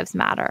Black Lives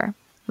Matter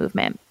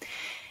movement.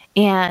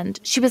 And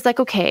she was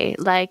like, okay,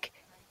 like,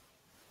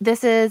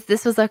 this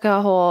was like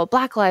a whole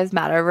Black Lives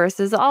Matter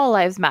versus All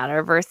Lives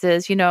Matter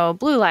versus,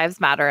 Blue Lives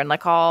Matter, and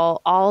like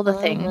all the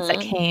things that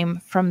came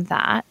from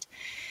that.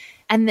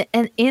 And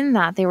in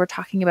that, they were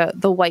talking about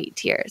the white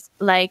tears.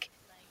 Like,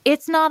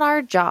 it's not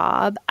our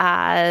job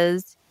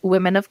as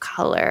women of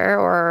color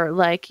or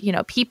like,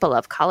 people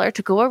of color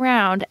to go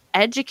around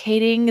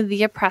educating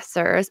the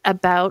oppressors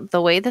about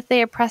the way that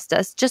they oppressed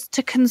us, just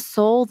to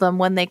console them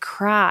when they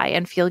cry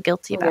and feel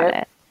guilty about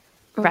it.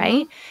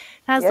 Right?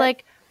 And I was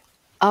like,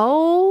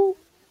 oh,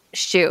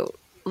 shoot,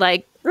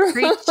 like,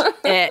 preach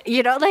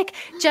it, like,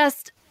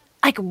 just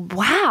like,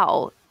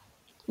 wow.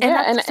 And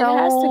it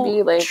has to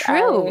be like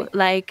true.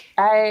 And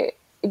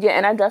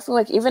I definitely,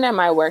 like, even at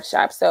my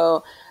workshop.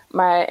 So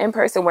my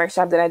in-person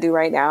workshop that I do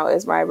right now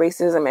is my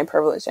racism and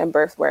privilege and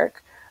birth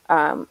work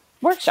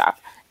workshop.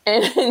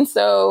 And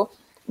so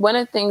one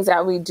of the things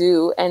that we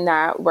do in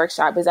that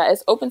workshop is that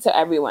it's open to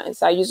everyone.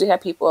 So I usually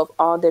have people of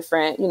all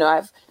different, I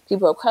have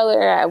people of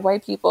color, I have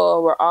white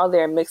people, we're all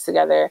there mixed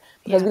together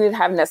because we need to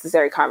have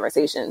necessary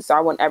conversations. So I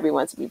want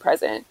everyone to be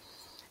present.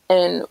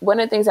 And one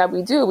of the things that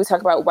we do, we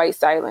talk about white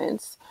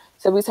silence.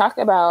 So we talk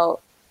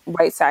about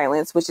white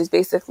silence, which is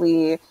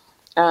basically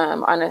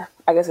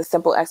a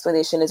simple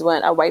explanation is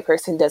when a white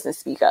person doesn't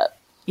speak up,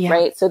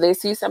 right? So they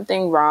see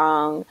something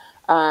wrong.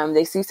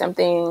 They see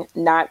something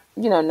not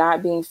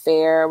being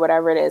fair,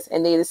 whatever it is.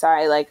 And they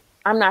decide like,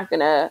 I'm not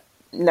going to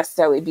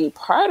necessarily be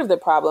part of the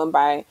problem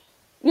by,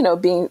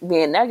 being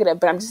negative,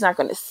 but I'm just not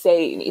going to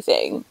say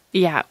anything.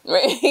 Yeah.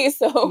 Right.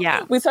 So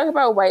we talk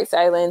about white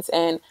silence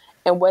and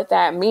what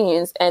that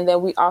means. And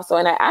then we also,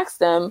 and I asked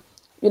them,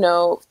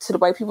 to the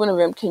white people in the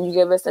room, can you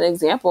give us an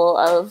example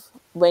of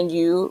when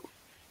you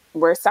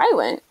were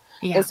silent?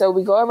 Yeah. And so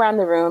we go around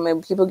the room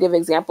and people give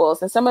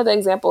examples. And some of the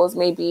examples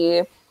may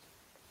be,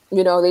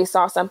 they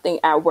saw something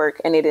at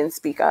work and they didn't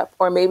speak up.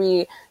 Or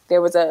maybe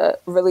there was a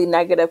really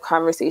negative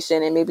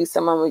conversation and maybe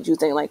someone was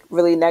using like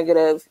really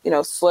negative,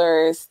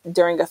 slurs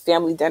during a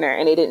family dinner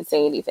and they didn't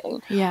say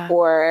anything. Yeah.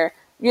 Or,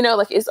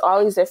 it's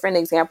all these different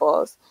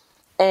examples.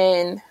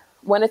 And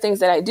one of the things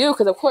that I do,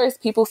 because of course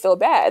people feel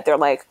bad. They're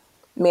like,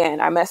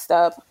 man, I messed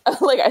up.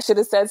 Like I should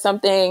have said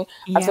something.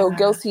 Yeah. I feel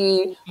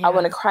guilty. Yeah. I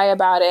want to cry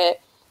about it,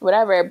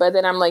 whatever. But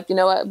then I'm like, you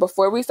know what?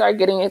 Before we start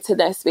getting into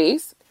that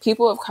space,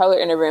 people of color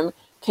in the room,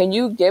 can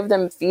you give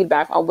them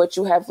feedback on what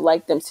you have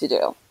liked them to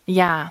do?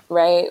 Yeah.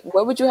 Right?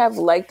 What would you have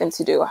liked them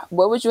to do?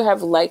 What would you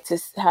have liked to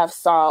have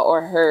saw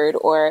or heard?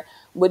 Or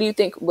what do you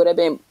think would have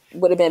been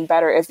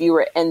better if you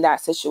were in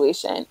that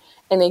situation?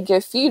 And then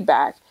give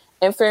feedback.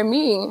 And for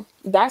me,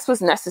 that's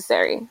what's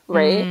necessary,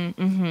 right?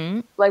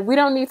 Mm-hmm. Like, we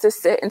don't need to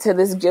sit into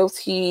this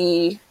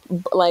guilty,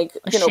 like,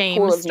 shame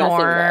pool of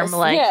storm.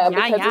 Nothingness.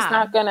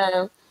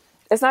 Because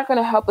it's not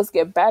gonna help us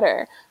get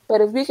better. But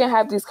if we can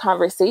have these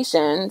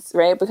conversations,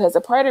 right? Because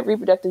a part of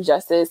reproductive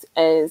justice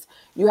is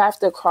you have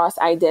to cross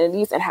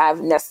identities and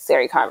have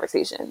necessary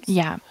conversations.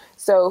 Yeah.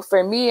 So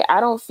for me, I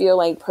don't feel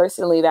like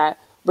personally that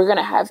we're going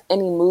to have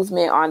any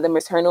movement on the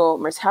maternal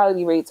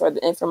mortality rates or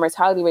the infant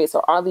mortality rates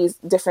or all these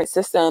different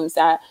systems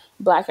that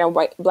Black and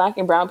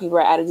brown people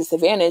are at a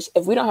disadvantage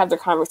if we don't have the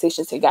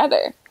conversation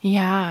together.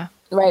 Yeah.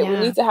 Right. Yeah. We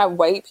need to have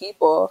white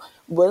people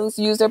willing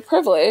to use their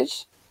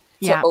privilege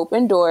to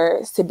open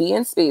doors, to be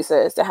in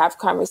spaces, to have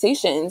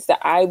conversations that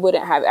I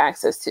wouldn't have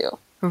access to.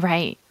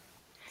 Right.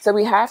 So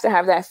we have to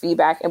have that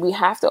feedback and we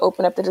have to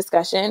open up the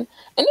discussion.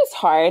 And it's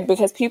hard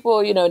because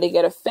people, they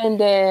get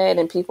offended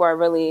and people are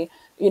really,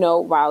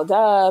 riled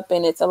up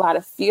and it's a lot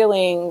of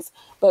feelings.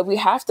 But we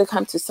have to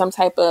come to some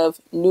type of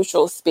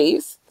neutral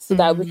space so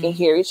that we can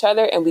hear each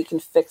other and we can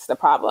fix the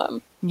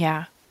problem.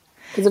 Yeah.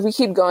 Because if we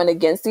keep going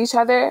against each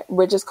other,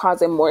 we're just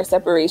causing more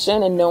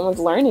separation and no one's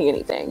learning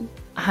anything.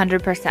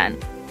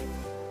 100%.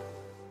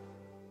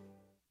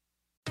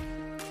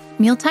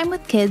 Mealtime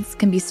with kids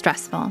can be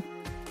stressful,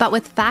 but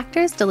with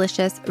Factor's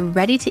delicious,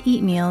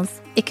 ready-to-eat meals,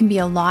 it can be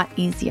a lot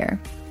easier.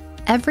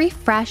 Every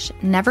fresh,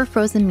 never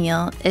frozen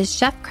meal is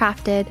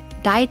chef-crafted,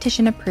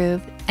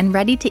 dietitian-approved, and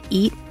ready to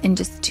eat in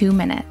just 2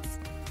 minutes.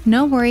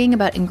 No worrying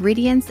about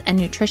ingredients and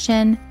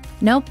nutrition,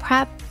 no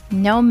prep,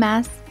 no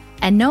mess,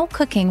 and no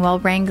cooking while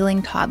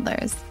wrangling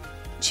toddlers.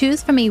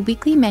 Choose from a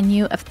weekly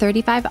menu of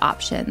 35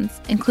 options,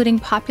 including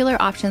popular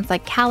options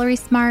like Calorie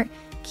Smart,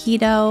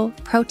 Keto,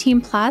 Protein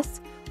Plus,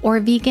 or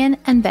vegan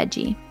and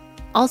veggie.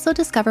 Also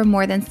discover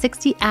more than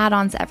 60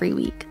 add-ons every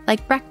week,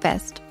 like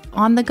breakfast,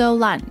 on-the-go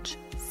lunch,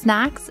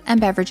 snacks, and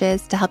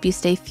beverages to help you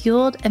stay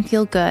fueled and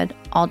feel good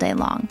all day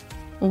long.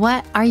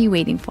 What are you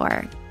waiting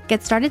for?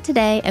 Get started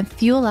today and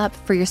fuel up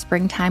for your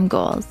springtime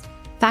goals.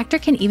 Factor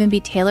can even be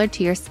tailored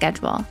to your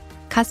schedule.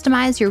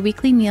 Customize your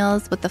weekly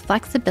meals with the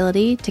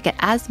flexibility to get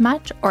as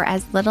much or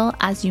as little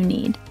as you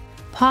need.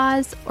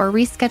 Pause or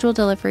reschedule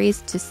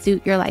deliveries to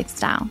suit your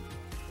lifestyle.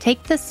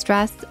 Take the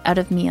stress out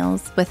of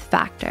meals with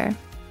Factor.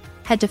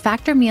 Head to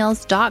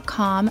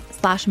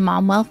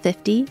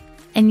factormeals.com/momwell50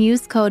 and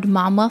use code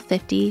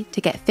momwell50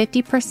 to get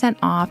 50%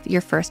 off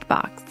your first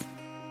box.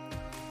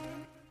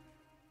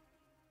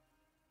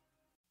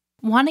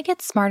 Want to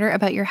get smarter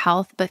about your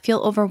health but feel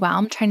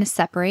overwhelmed trying to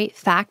separate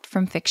fact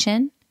from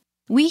fiction?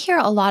 We hear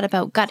a lot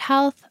about gut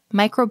health,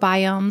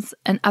 microbiomes,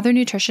 and other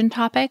nutrition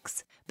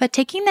topics, but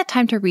taking the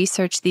time to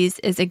research these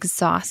is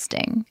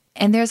exhausting,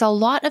 and there's a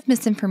lot of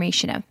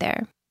misinformation out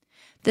there.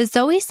 The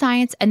Zoe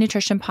Science and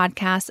Nutrition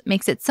podcast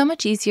makes it so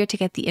much easier to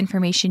get the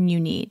information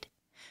you need.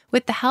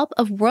 With the help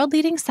of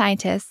world-leading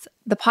scientists,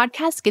 the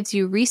podcast gives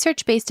you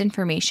research-based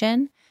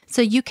information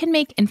so you can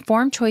make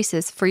informed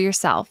choices for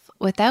yourself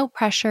without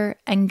pressure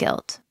and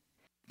guilt.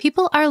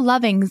 People are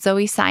loving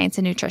Zoe Science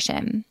and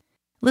Nutrition.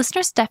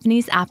 Listener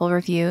Stephanie's Apple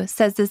review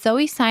says the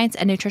Zoe Science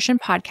and Nutrition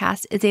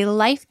podcast is a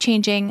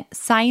life-changing,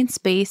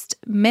 science-based,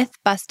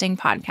 myth-busting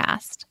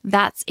podcast.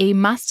 That's a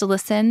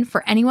must-listen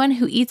for anyone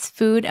who eats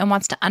food and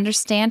wants to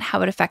understand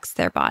how it affects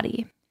their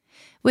body.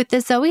 With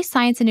the Zoe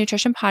Science and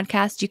Nutrition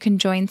podcast, you can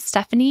join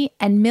Stephanie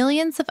and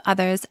millions of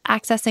others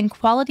accessing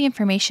quality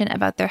information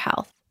about their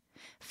health.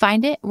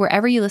 Find it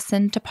wherever you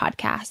listen to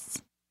podcasts.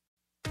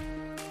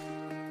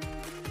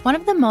 One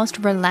of the most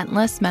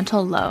relentless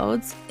mental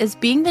loads is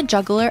being the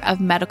juggler of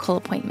medical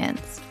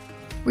appointments.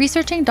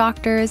 Researching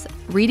doctors,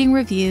 reading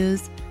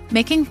reviews,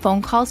 making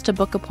phone calls to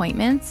book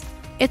appointments,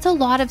 it's a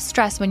lot of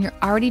stress when you're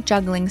already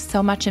juggling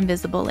so much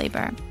invisible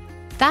labor.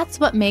 That's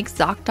what makes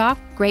ZocDoc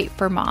great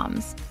for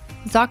moms.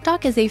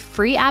 ZocDoc is a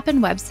free app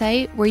and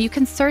website where you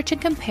can search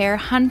and compare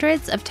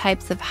hundreds of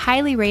types of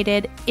highly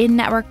rated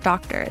in-network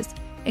doctors,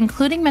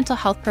 including mental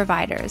health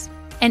providers,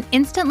 and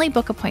instantly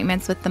book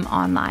appointments with them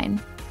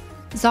online.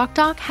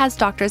 ZocDoc has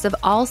doctors of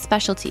all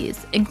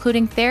specialties,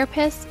 including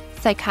therapists,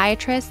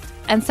 psychiatrists,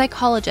 and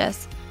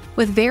psychologists,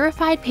 with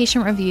verified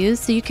patient reviews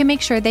so you can make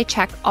sure they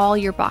check all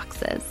your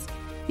boxes.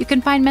 You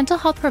can find mental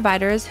health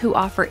providers who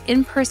offer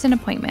in-person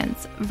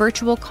appointments,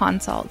 virtual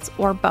consults,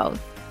 or both,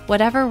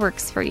 whatever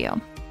works for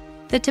you.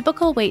 The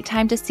typical wait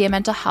time to see a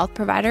mental health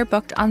provider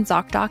booked on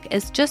ZocDoc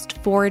is just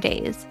 4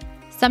 days.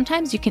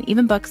 Sometimes you can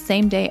even book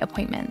same-day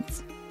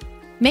appointments.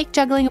 Make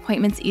juggling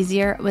appointments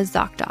easier with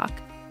ZocDoc.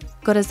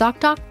 Go to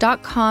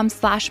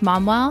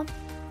ZocDoc.com/momwell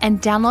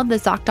and download the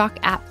ZocDoc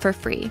app for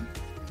free.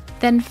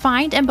 Then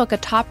find and book a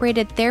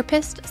top-rated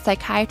therapist,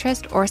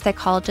 psychiatrist, or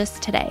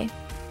psychologist today.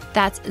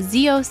 That's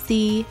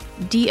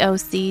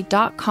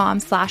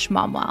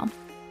ZocDoc.com/momwell.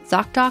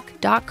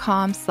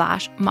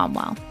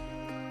 ZocDoc.com/momwell.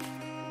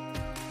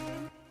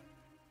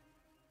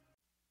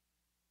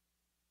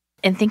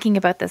 In thinking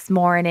about this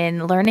more and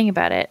in learning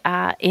about it,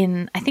 I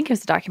think it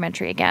was a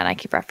documentary again, I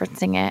keep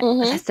referencing it,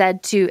 I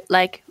said to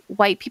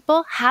white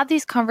people, have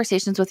these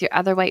conversations with your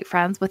other white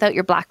friends without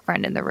your black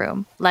friend in the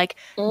room.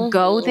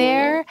 Go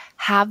there,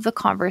 have the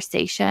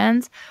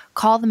conversations,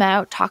 call them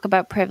out, talk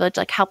about privilege,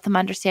 help them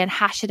understand,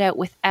 hash it out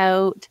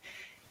without,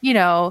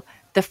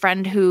 the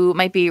friend who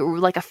might be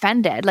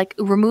offended,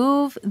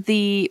 remove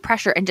the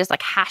pressure and just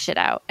hash it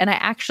out. And I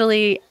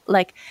actually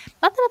not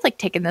that I've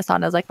taken this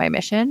on as my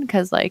mission,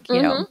 because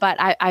but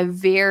I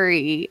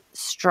very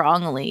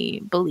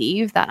strongly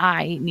believe that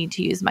I need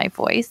to use my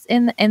voice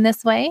in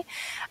this way.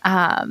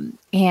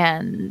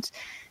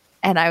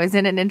 And I was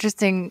in an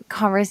interesting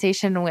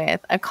conversation with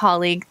a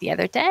colleague the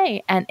other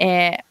day, and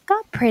it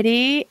got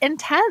pretty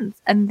intense,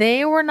 and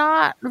they were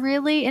not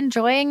really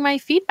enjoying my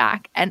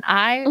feedback. And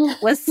I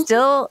was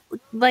still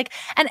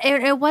and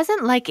it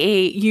wasn't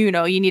you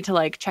need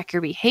to check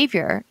your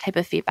behavior type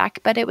of feedback,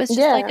 but it was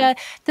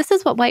just this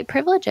is what white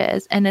privilege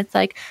is. And it's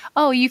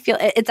oh, you feel,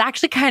 it's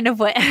actually kind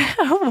of what,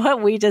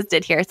 what we just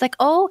did here. It's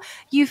oh,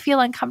 you feel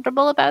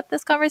uncomfortable about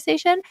this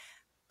conversation?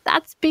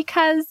 That's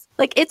because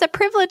it's a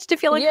privilege to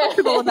feel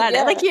uncomfortable about it,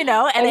 and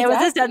exactly. It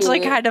was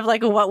essentially kind of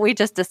what we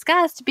just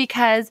discussed,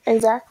 because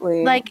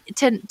exactly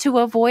to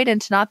avoid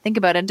and to not think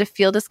about and to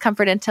feel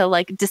discomfort and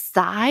to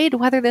decide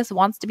whether this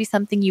wants to be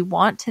something you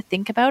want to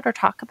think about or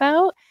talk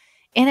about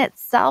in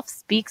itself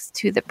speaks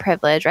to the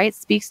privilege, right?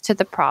 Speaks to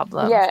the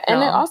problem. Yeah.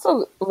 And it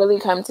also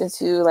really comes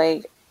into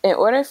in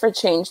order for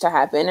change to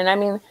happen. And I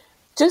mean,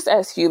 just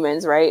as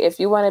humans, right? If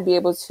you want to be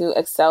able to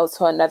excel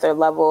to another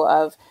level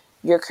of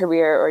your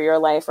career or your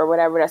life or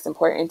whatever that's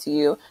important to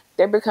you,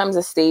 there becomes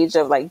a stage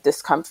of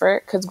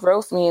discomfort, because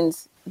growth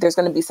means there's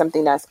going to be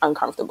something that's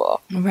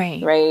uncomfortable.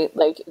 Right.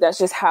 That's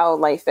just how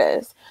life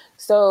is.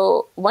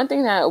 So one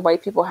thing that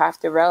white people have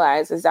to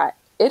realize is that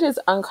it is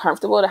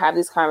uncomfortable to have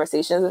these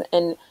conversations,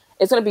 and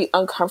it's going to be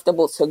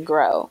uncomfortable to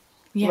grow.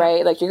 Yeah.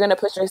 Right? You're going to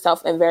put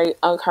yourself in very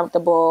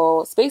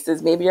uncomfortable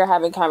spaces. Maybe you're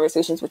having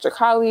conversations with your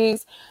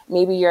colleagues.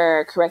 Maybe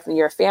you're correcting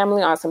your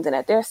family on something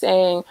that they're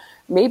saying.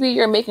 Maybe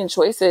you're making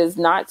choices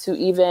not to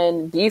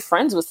even be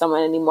friends with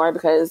someone anymore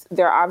because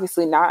they're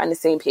obviously not on the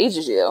same page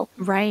as you.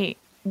 Right.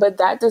 But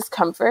that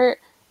discomfort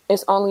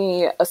is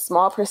only a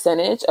small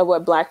percentage of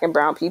what Black and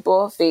brown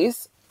people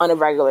face on a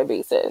regular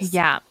basis.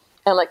 Yeah.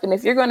 And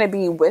if you're going to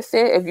be with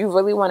it, if you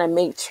really want to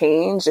make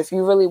change, if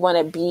you really want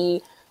to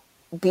be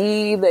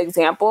the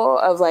example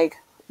of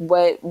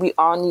what we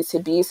all need to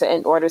be, so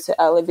in order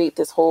to elevate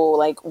this whole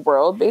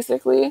world,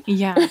 basically,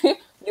 you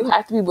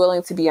have to be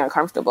willing to be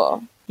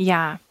uncomfortable.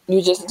 Yeah,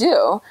 you just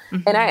do.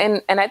 And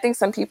I think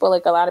some people, a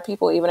lot of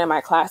people, even in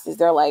my classes,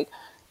 they're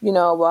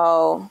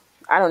well,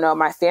 I don't know,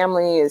 my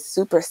family is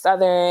super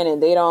Southern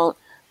and they don't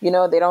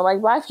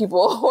like Black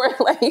people, or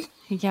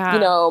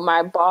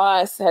my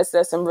boss has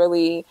said some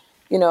really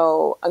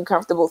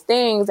uncomfortable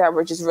things that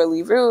were just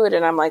really rude,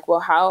 and I'm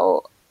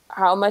well,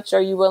 how much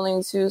are you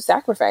willing to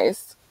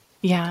sacrifice?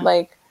 Yeah.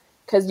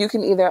 Because you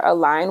can either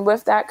align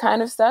with that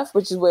kind of stuff,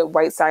 which is where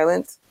white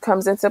silence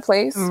comes into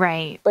place.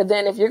 Right. But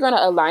then if you're going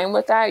to align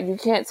with that, you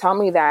can't tell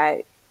me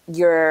that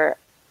you're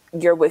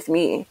with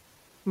me.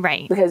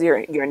 Right. Because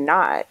you're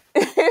not.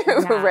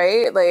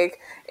 Right?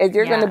 If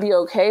you're going to be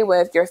okay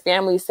with your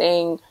family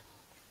saying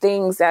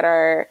things that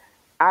are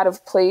out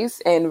of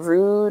place and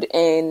rude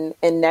and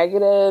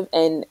negative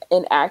and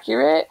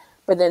inaccurate,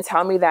 but then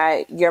tell me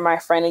that you're my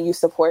friend and you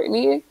support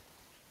me.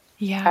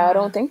 Yeah. I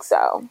don't think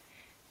so.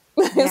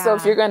 So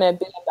if you're going to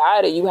be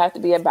about it, you have to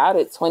be about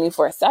it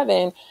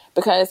 24/7,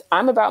 because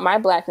I'm about my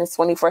Blackness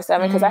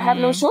 24/7 because I have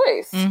no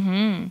choice.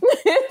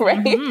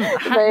 Right?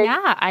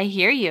 Yeah, I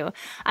hear you.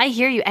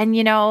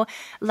 And,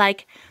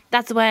 like,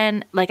 that's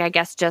when, like, I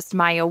guess just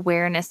my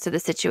awareness to the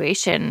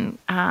situation,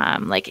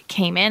 like,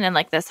 came in, and,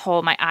 like,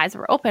 my eyes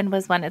were open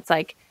was when it's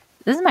like,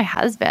 this is my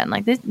husband.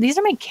 Like, these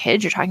are my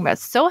kids you're talking about.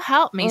 So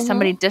help me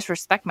somebody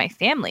disrespect my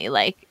family.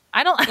 Like,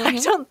 I don't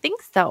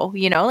think so.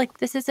 Like,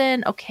 this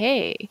isn't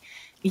okay.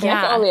 And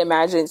I can only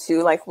imagine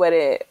too, like what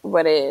it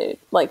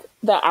like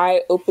the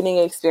eye-opening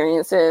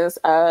experiences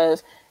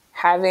of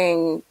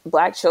having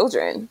Black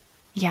children.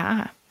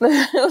 Yeah.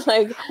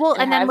 Like, well,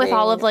 and then with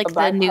all of like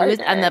the news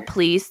and the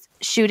police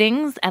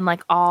shootings and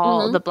like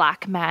all the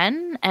Black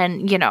men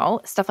and,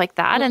 stuff like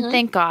that. And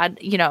thank God,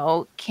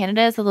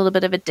 Canada is a little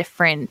bit of a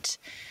different,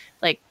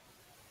 like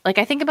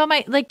I think about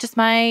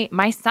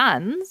my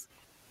sons,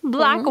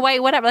 Black,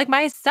 white, whatever, like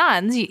my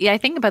sons, I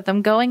think about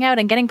them going out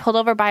and getting pulled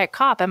over by a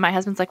cop. And my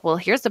husband's like, well,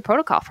 here's the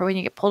protocol for when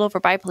you get pulled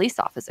over by a police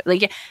officer.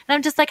 Like, and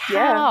I'm just like,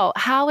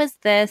 how is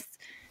this?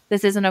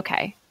 This isn't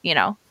okay.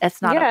 It's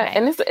not okay.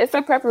 And it's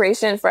a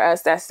preparation for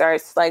us that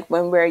starts like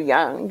when we're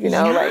young,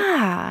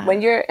 like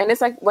when you're, and it's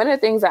like one of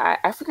the things that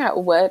I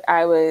forgot what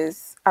I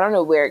don't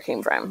know where it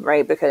came from,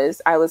 right?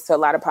 Because I listen to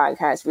a lot of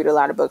podcasts, read a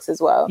lot of books as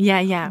well.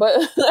 Yeah. But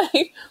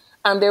like,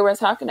 they were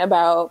talking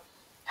about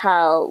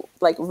how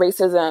like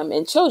racism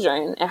in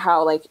children and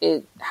how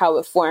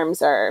it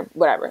forms or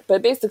whatever.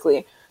 But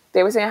basically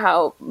they were saying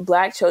how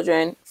Black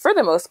children, for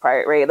the most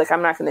part, right? Like,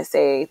 I'm not going to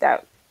say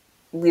that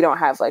we don't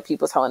have like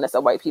people telling us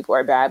that white people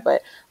are bad,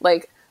 but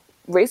like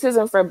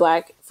racism for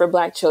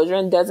black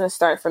children doesn't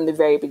start from the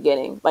very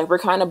beginning. Like, we're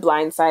kind of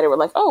blindsided. We're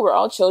like, oh, we're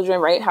all children,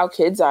 right? How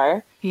kids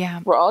are. Yeah.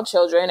 We're all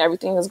children.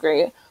 Everything is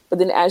great. But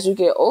then as you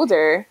get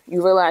older,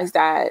 you realize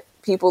that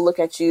people look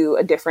at you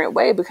a different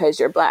way because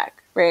you're Black.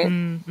 Right.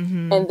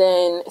 And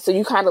then so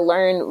you kind of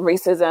learn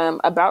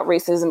about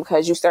racism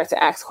because you start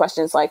to ask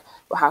questions like,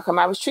 well, how come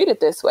I was treated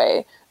this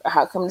way? Or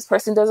how come this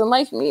person doesn't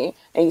like me?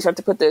 And you start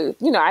to put I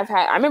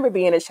remember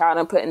being a child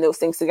and putting those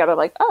things together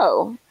like,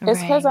 oh,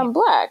 it's because I'm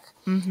Black.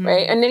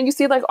 Right. And then you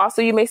see like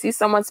also you may see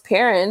someone's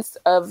parents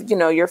of,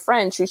 your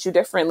friend treat you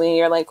differently.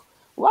 You're like,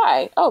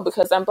 why? Oh,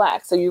 because I'm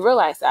Black. So you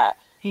realize that.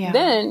 Yeah.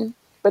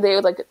 But they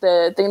were like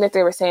the thing that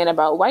they were saying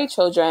about white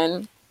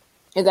children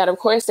is that, of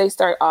course, they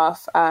start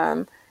off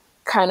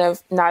kind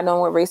of not knowing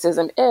what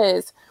racism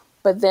is,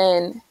 but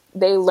then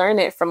they learn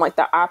it from like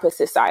the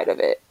opposite side of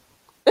it.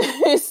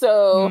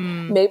 So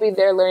maybe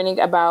they're learning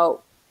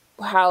about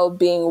how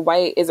being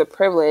white is a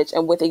privilege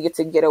and what they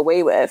get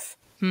away with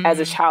as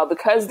a child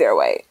because they're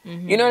white.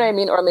 You know what I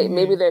mean? Or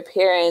maybe their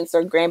parents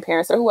or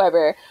grandparents or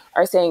whoever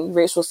are saying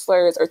racial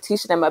slurs or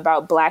teaching them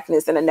about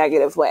Blackness in a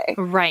negative way.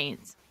 Right.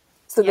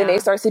 So then they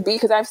start to be,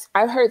 because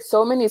I've heard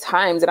so many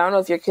times, and I don't know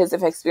if your kids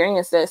have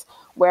experienced this,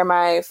 where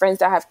my friends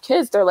that have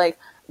kids, they're like,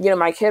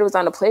 my kid was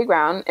on the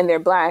playground and they're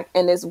Black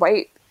and this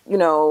white,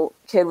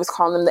 kid was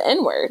calling them the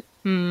N-word.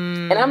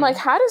 And I'm like,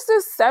 how does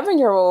this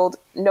 7-year-old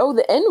know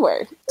the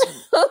N-word?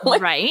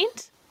 Like,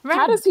 right.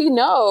 How does he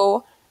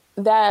know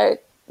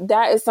that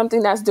is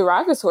something that's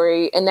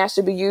derogatory and that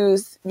should be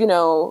used,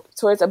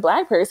 towards a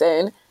Black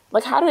person?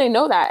 Like, how do they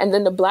know that? And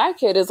then the Black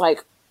kid is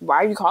like, why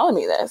are you calling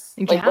me this?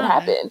 Like, what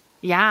happened?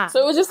 Yeah.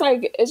 So it was just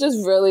like, it's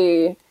just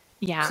really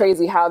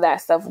crazy how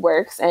that stuff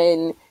works.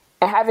 And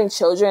having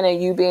children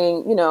and you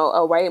being,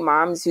 a white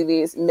mom to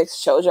these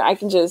mixed children, I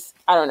can just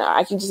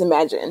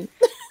imagine.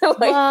 Like,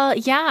 well,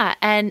 yeah.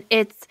 And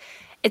it's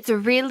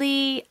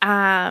really,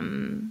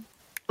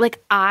 like,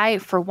 I,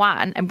 for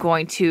one, am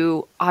going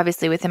to,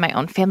 obviously within my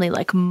own family,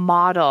 like,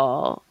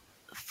 model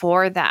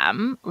for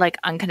them, like,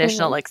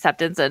 unconditional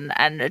acceptance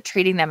and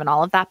treating them and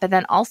all of that. But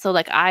then also,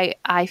 like,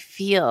 I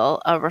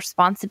feel a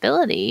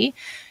responsibility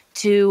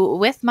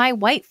with my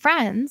white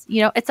friends,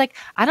 it's like,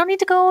 I don't need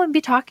to go and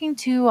be talking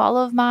to all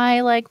of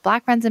my like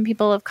Black friends and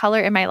people of color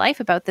in my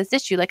life about this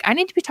issue. Like, I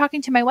need to be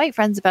talking to my white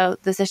friends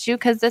about this issue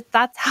because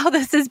that's how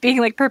this is being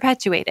like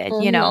perpetuated,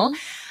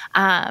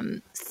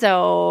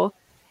 So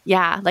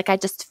yeah, like, I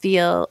just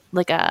feel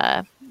like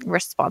a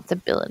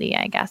responsibility,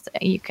 I guess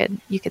you could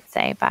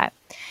say, but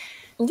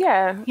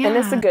yeah. And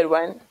it's a good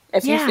one.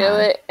 If you feel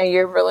it and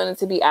you're willing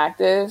to be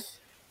active,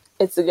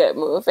 it's a good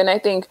move. And I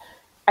think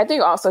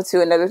also,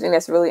 too, another thing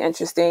that's really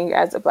interesting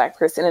as a Black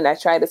person, and I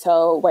try to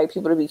tell white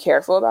people to be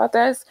careful about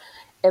this,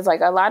 is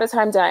like a lot of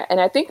times,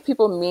 and I think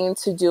people mean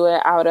to do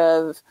it out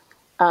of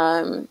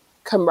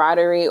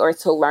camaraderie or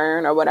to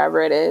learn or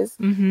whatever it is.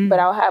 But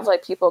I'll have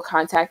like people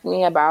contact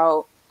me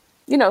about,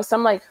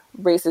 some like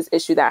racist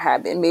issue that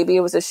happened. Maybe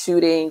it was a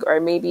shooting, or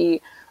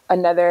maybe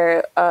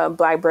another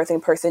Black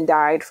birthing person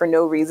died for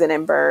no reason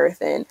in birth.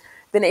 And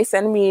then they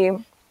send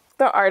me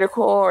the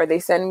article, or they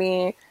send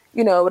me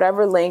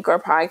whatever link or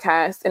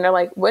podcast. And they're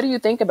like, what do you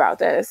think about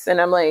this?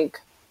 And I'm like,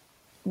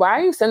 why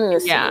are you sending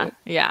this to me?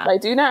 Yeah.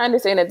 Like, do you not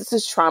understand that this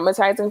is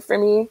traumatizing for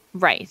me?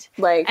 Right.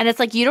 Like, and it's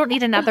like, you don't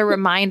need another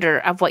reminder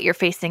of what you're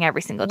facing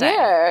every single day.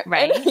 Yeah.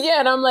 Right.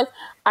 And I'm like,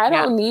 I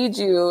don't need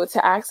you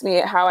to ask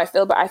me how I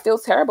feel, but I feel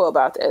terrible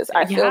about this.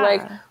 I feel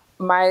like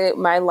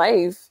my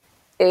life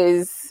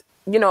is,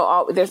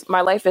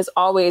 my life is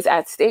always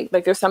at stake.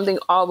 Like there's something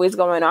always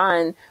going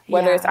on,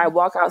 whether it's I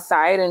walk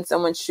outside and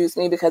someone shoots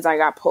me because I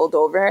got pulled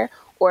over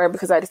or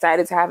because I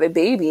decided to have a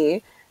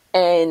baby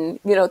and,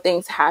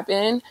 things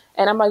happen.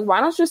 And I'm like, why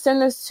don't you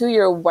send this to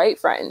your white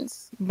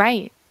friends?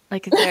 Right.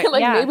 Like,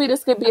 maybe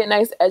this could be a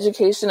nice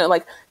education,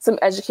 like some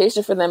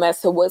education for them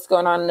as to what's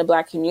going on in the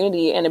Black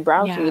community and the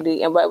brown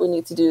community and what we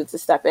need to do to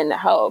step in to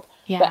help.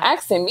 But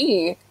asking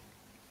me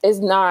is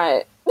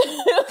not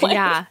like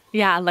what?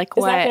 It's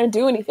not going to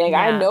do anything.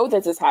 I know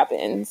that this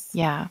happens.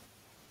 Yeah,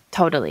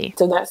 totally.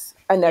 So that's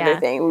another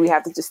thing we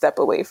have to just step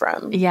away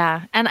from.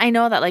 Yeah. And I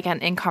know that like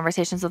in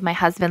conversations with my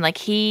husband, like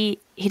he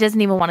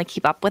doesn't even want to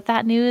keep up with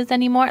that news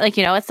anymore. Like,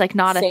 it's like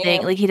not a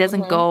thing. Like he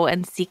doesn't go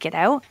and seek it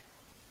out.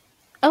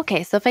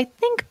 Okay, so if I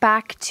think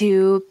back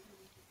to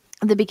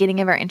the beginning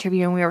of our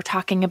interview and we were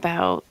talking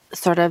about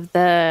sort of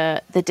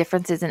the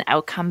differences in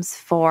outcomes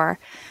for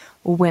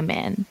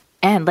women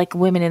and like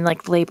women in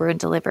like labor and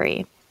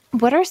delivery,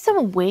 what are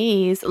some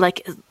ways,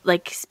 like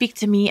speak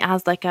to me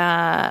as like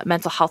a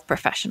mental health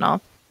professional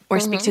or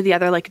speak to the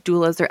other like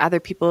doulas or other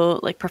people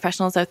like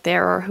professionals out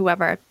there or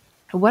whoever,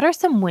 what are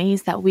some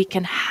ways that we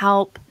can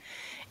help?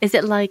 Is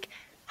it like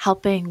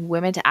helping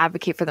women to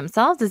advocate for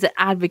themselves? Is it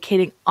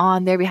advocating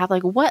on their behalf?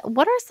 Like what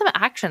are some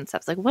action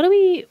steps? Like what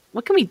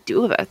can we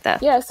do about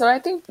this? Yeah, so I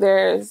think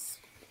there's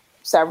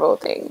several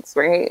things,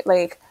 right?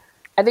 Like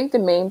I think the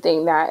main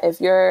thing that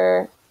if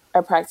you're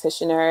a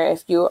practitioner,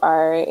 if you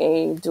are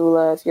a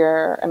doula, if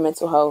you're a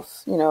mental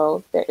health,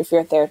 if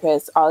you're a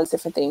therapist, all these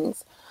different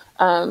things.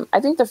 I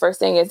think the first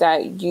thing is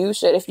that you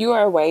should, if you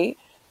are white,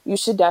 you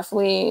should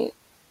definitely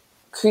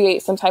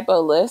create some type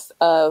of list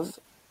of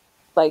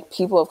like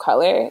people of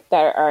color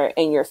that are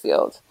in your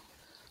field.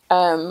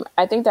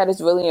 I think that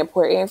is really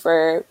important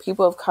for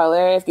people of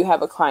color, if you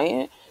have a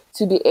client,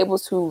 to be able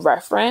to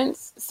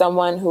reference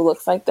someone who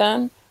looks like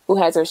them, who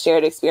has a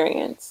shared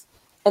experience.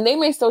 And they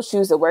may still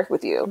choose to work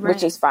with you,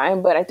 which is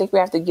fine, but I think we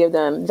have to give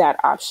them that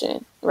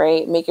option,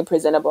 right? Make it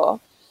presentable.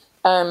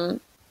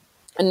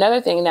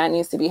 Another thing that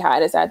needs to be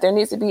had is that there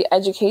needs to be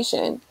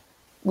education.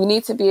 We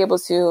need to be able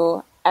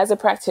to, as a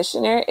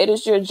practitioner, it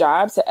is your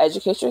job to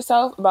educate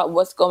yourself about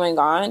what's going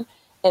on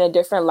in the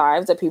different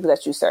lives of people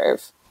that you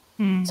serve.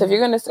 So if you're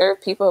going to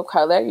serve people of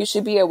color, you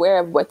should be aware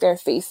of what they're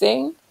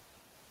facing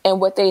and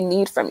what they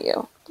need from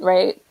you,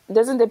 right? It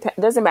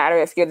doesn't matter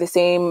if you're the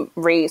same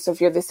race or if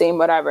you're the same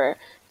whatever,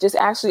 just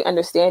actually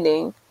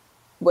understanding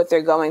what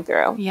they're going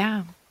through.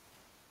 Yeah.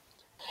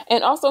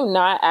 And also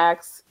not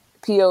ask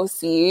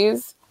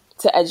POCs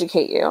to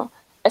educate you,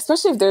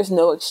 especially if there's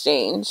no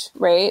exchange,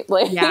 right?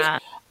 Like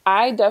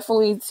I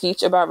definitely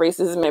teach about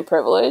racism and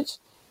privilege,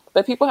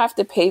 but people have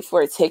to pay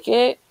for a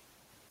ticket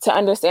to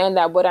understand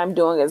that what I'm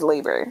doing is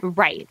labor.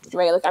 Right.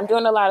 Like I'm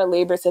doing a lot of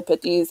labor to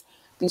put these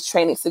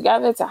trainings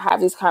together, to have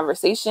these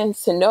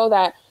conversations, to know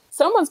that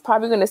someone's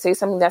probably going to say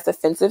something that's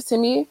offensive to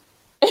me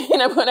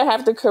and I'm going to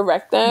have to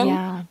correct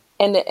them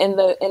in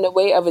the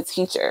way of a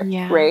teacher.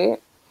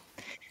 Right.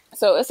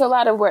 So it's a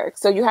lot of work.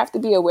 So you have to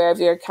be aware of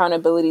your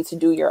accountability to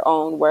do your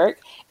own work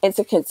and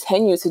to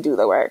continue to do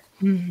the work.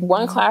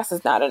 One class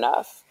is not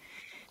enough.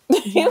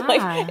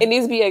 Like it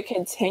needs to be a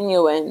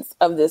continuance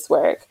of this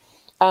work.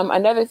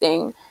 Another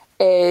thing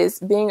is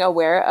being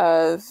aware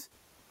of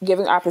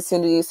giving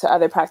opportunities to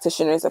other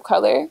practitioners of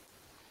color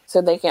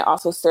so they can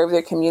also serve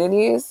their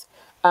communities,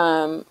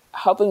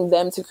 helping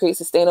them to create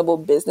sustainable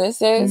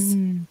businesses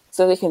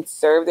so they can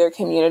serve their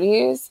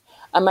communities.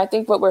 I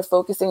think what we're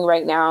focusing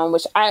right now,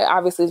 which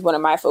obviously is one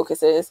of my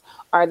focuses,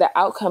 are the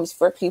outcomes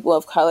for people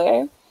of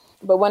color.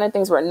 But one of the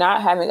things we're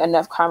not having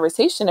enough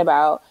conversation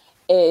about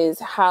is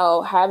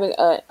how having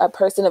a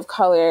person of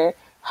color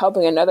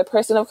helping another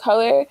person of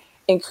color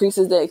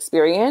increases the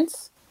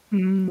experience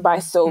by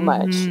so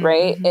much,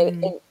 right?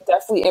 It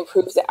definitely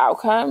improves the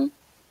outcome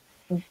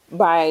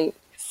by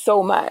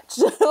so much.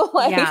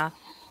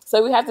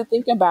 So we have to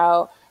think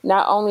about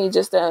not only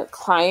just the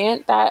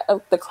client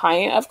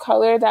of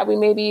color that we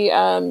may be,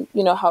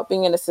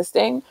 helping and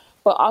assisting,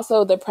 but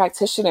also the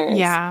practitioners.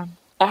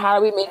 And how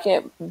do we make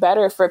it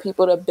better for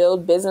people to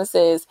build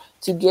businesses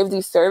to give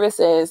these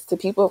services to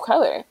people of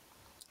color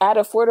at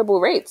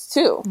affordable rates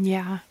too?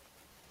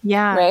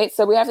 Right.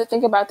 So we have to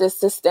think about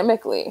this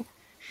systemically.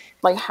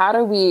 Like, how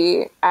do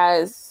we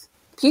as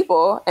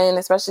people, and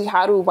especially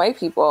how do white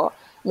people,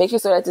 make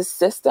it so that the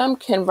system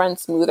can run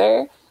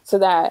smoother so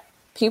that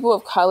people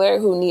of color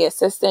who need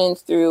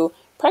assistance through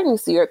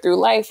pregnancy or through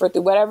life or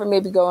through whatever may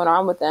be going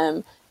on with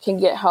them can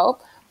get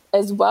help,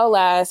 as well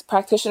as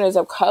practitioners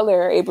of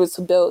color are able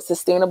to build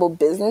sustainable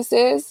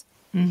businesses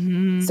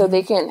so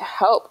they can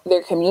help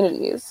their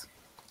communities.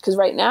 Because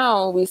right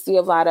now we see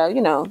a lot of,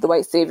 the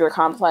white savior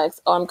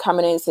complex. Oh, I'm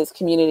coming into this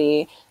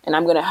community and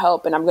I'm going to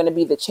help and I'm going to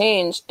be the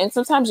change. And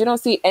sometimes you don't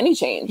see any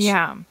change.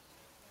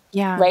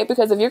 Right?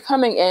 Because if you're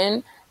coming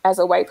in as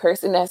a white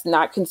person that's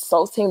not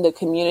consulting the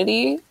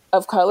community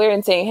of color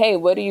and saying, hey,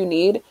 what do you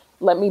need?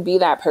 Let me be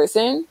that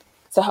person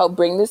to help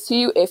bring this to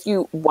you if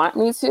you want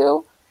me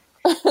to.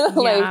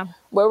 Like Yeah.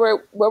 what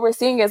we're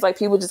seeing is like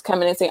people just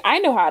coming and saying, I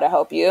know how to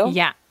help you.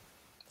 Yeah.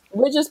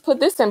 We'll just put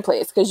this in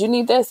place because you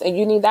need this and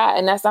you need that.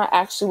 And that's not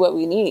actually what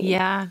we need.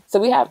 Yeah. So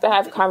we have to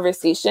have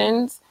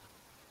conversations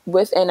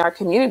within our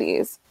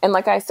communities. And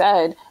like I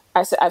said,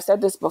 I've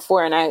said this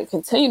before and I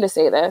continue to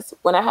say this.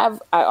 I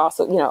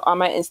also, on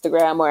my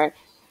Instagram or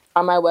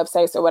on my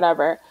websites or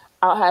whatever,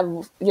 I'll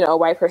have, a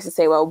white person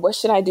say, well, what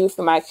should I do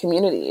for my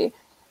community?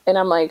 And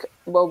I'm like,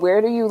 well,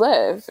 where do you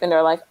live? And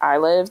they're like,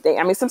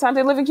 sometimes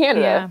they live in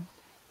Canada. Yeah.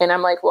 And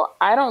I'm like, well,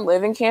 I don't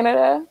live in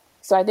Canada.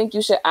 So I think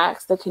you should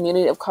ask the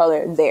community of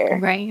color there.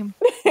 Right.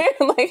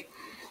 Like,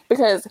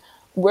 because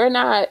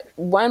I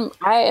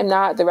am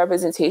not the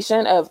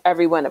representation of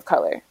everyone of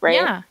color, right?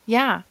 Yeah.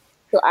 Yeah.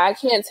 So I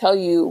can't tell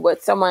you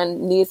what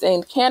someone needs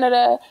in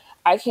Canada.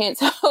 I can't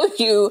tell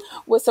you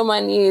what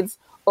someone needs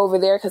over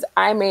there because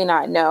I may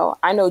not know.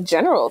 I know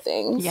general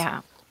things.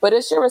 Yeah. But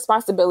it's your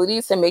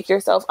responsibility to make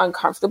yourself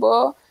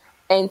uncomfortable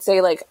and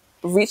say, like,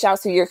 reach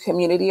out to your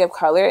community of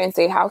color and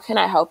say, how can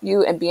I help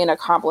you and be an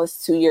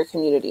accomplice to your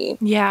community?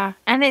 Yeah.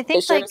 And I think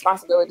it's your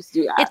responsibility to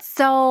do that.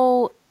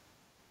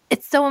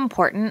 It's so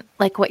important.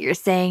 Like what you're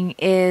saying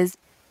is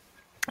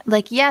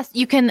like, yes,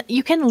 you can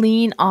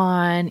lean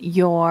on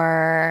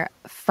your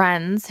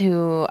friends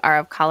who are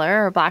of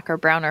color or black or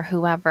brown or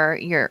whoever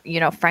your,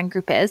 friend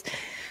group is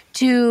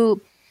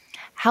to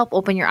help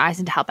open your eyes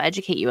and to help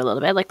educate you a little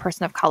bit, like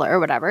person of color or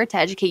whatever, to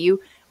educate you.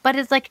 But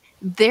it's like,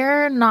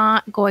 they're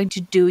not going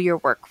to do your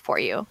work for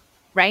you,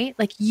 right?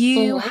 Like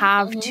you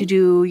have to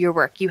do your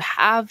work. You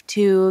have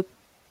to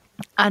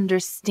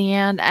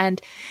understand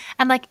and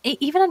like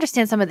even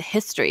understand some of the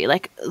history.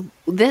 Like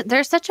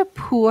there's such a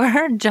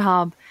poor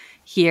job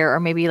here, or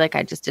maybe like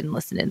I just didn't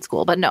listen in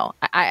school, but no,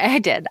 I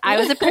did. I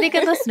was a pretty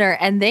good listener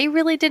and they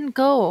really didn't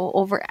go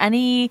over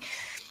any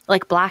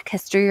like Black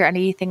history or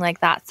anything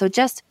like that. So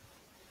just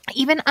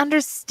even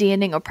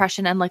understanding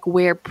oppression and like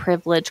where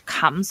privilege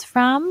comes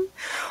from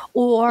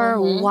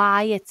or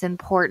why it's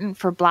important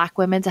for Black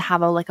women to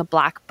have a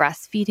Black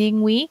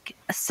breastfeeding week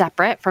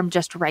separate from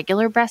just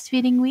regular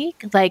breastfeeding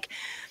week. Like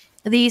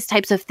these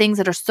types of things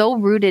that are so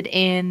rooted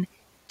in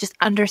just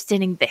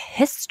understanding the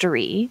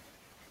history,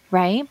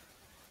 right?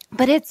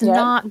 But it's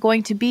not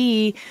going to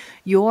be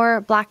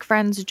your Black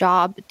friend's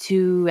job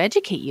to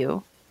educate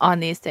you on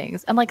these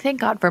things. I'm like,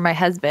 thank God for my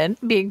husband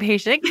being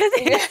patient because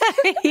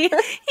he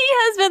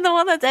has been the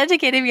one that's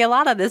educated me a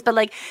lot on this. But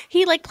like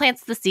he like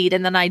plants the seed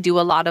and then I do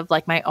a lot of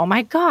like my, oh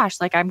my gosh,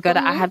 like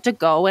I have to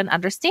go and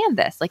understand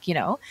this. Like,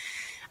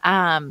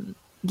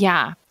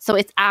 yeah. So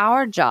it's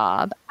our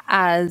job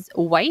as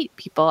white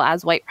people,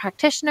 as white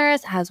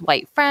practitioners, as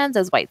white friends,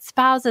 as white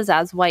spouses,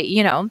 as white,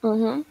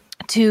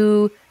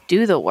 to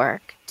do the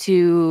work,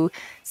 to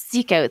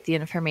seek out the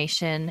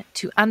information,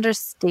 to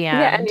understand.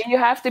 Yeah, and you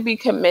have to be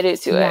committed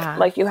to it.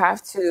 Like you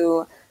have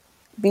to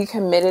be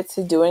committed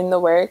to doing the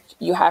work.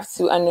 You have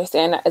to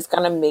understand that it's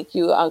going to make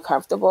you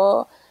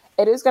uncomfortable.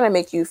 It is going to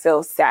make you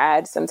feel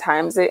sad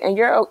sometimes. And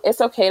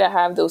it's okay to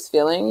have those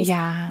feelings.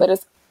 Yeah. But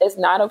it's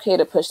not okay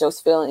to push those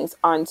feelings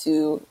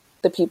onto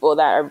the people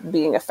that are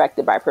being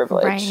affected by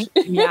privilege. Right.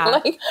 Yeah.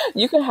 Like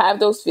you can have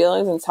those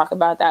feelings and talk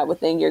about that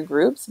within your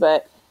groups,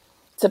 but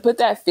to put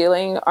that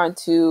feeling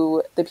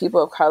onto the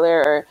people of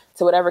color or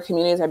to whatever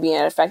communities are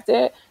being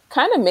affected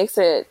kind of makes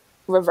it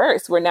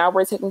reverse where now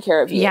we're taking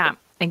care of you. Yeah,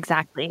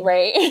 exactly.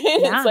 Right?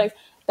 It's like,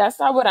 that's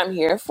not what I'm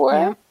here for.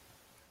 Yeah.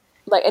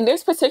 Like, and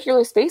there's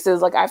particular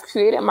spaces, like I've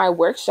created my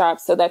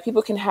workshops so that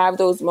people can have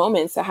those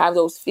moments, to have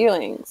those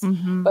feelings.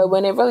 But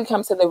when it really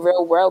comes to the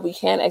real world, we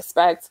can't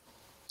expect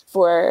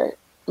for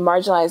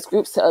marginalized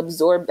groups to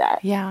absorb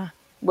that. Yeah.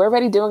 We're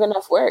already doing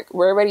enough work.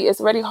 It's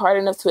already hard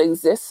enough to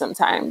exist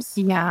sometimes.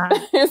 Yeah.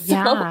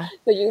 So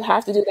you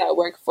have to do that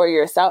work for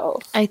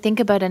yourself. I think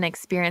about an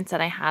experience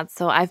that I had.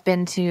 So I've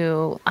been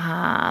to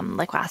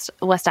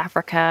West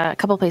Africa, a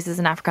couple places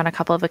in Africa on a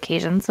couple of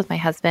occasions with my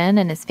husband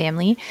and his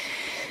family.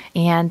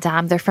 And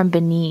they're from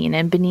Benin.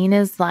 And Benin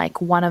is like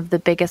one of the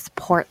biggest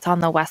ports on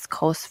the West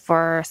Coast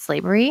for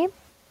slavery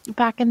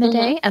back in the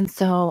day. And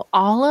so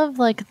all of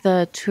like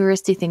the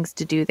touristy things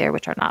to do there,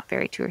 which are not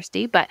very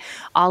touristy, but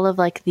all of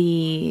like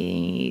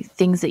the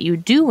things that you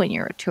do when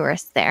you're a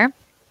tourist there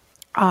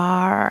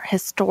are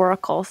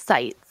historical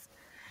sites.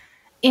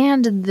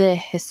 And the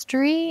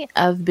history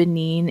of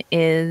Benin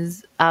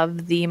is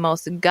of the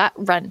most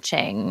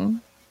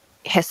gut-wrenching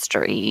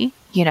history,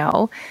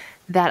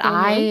 that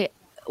I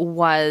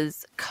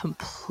was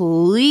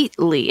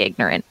completely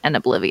ignorant and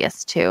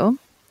oblivious to.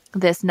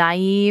 This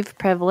naive,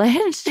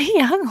 privileged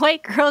young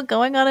white girl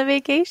going on a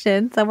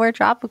vacation somewhere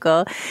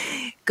tropical,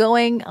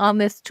 going on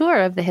this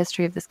tour of the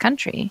history of this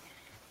country.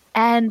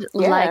 And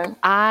like,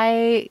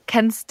 I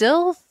can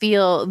still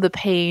feel the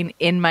pain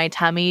in my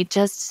tummy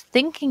just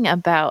thinking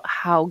about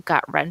how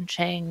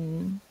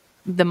gut-wrenching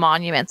the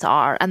monuments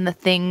are and the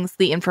things,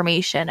 the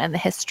information and the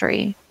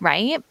history,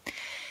 right?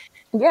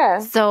 Yeah.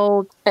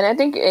 So, and I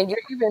think you're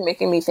even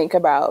making me think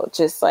about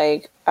just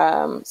like,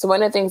 so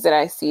one of the things that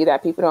I see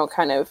that people don't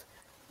kind of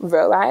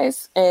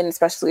realize, and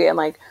especially in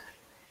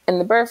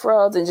the birth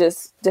world and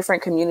just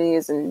different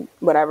communities and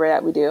whatever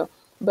that we do,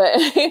 But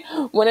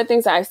one of the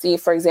things that I see,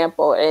 for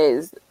example,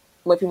 is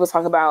when people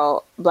talk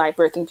about Black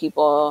birthing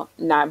people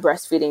not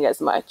breastfeeding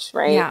as much,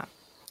 right? Yeah.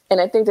 And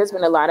I think there's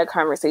been a lot of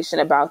conversation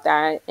about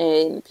that,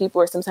 and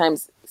people are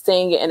sometimes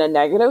saying it in a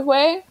negative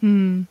way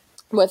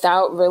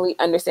without really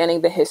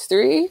understanding the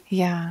history.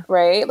 Yeah.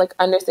 Right? Like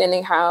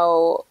understanding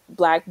how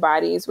Black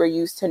bodies were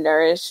used to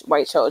nourish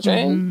white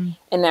children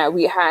and that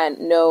we had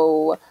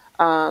no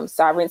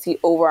sovereignty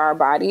over our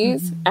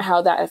bodies and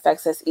how that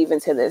affects us even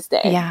to this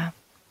day. Yeah.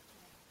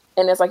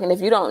 And it's like, and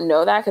if you don't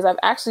know that, because I've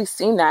actually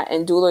seen that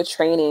in doula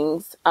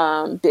trainings,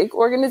 big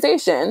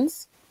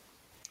organizations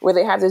where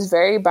they have this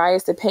very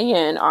biased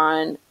opinion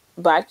on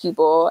Black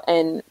people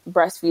and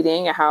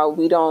breastfeeding and how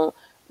we don't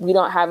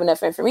have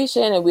enough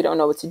information and we don't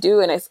know what to do.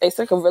 And it's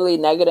like a really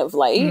negative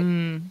light,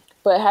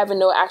 but having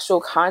no actual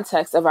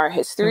context of our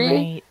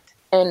history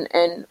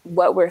and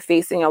what we're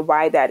facing and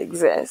why that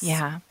exists.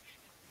 Yeah.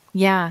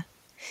 Yeah.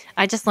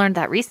 I just learned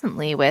that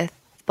recently with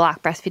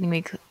Black Breastfeeding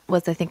Week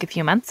was, I think, a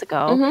few months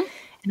ago.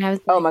 And I was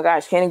oh my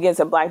gosh, can't even get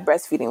into Black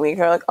Breastfeeding Week.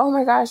 You're like, oh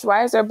my gosh,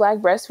 why is there Black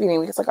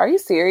Breastfeeding Week? It's like, are you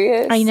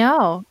serious? I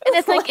know. And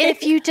it's like,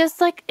 if you just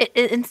like,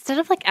 instead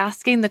of like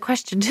asking the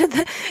question to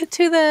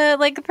the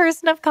like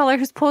person of color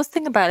who's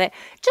posting about it,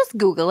 just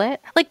Google it.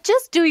 Like,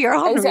 just do your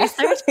own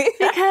research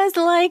because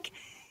like,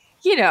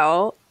 you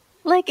know,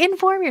 like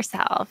inform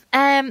yourself.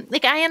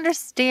 Like I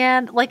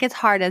understand, like it's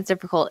hard and it's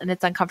difficult and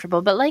it's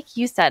uncomfortable, but like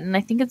you said, and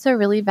I think it's a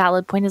really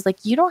valid point, is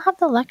like, you don't have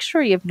the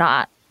luxury of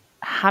not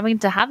having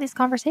to have these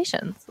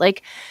conversations.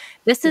 Like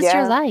this is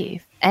your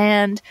life,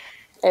 and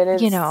it is,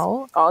 you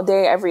know, all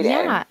day, every day.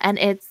 Yeah. And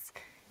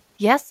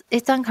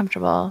it's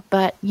uncomfortable,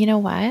 but you know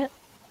what?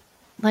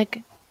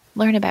 Like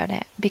learn about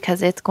it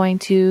because it's going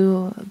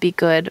to be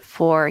good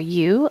for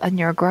you and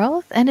your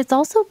growth. And it's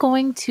also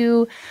going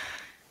to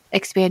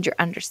expand your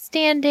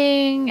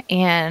understanding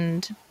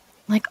and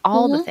like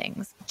all the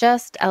things,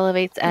 just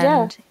elevates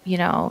and, you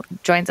know,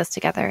 joins us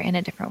together in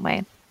a different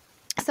way.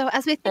 So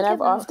as we think and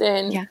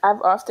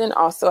I've often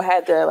also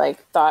had the like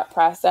thought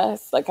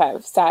process, like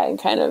I've sat and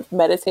kind of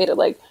meditated,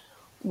 like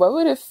what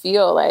would it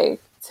feel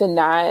like to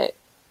not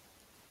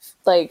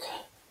like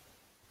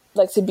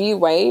to be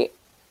white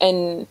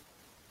and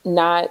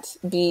not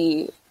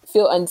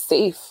feel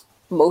unsafe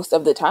most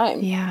of the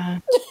time. Yeah.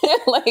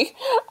 Like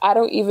I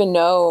don't even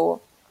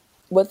know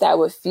what that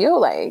would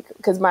feel like,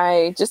 because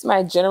my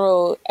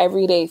general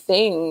everyday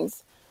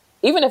things,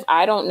 even if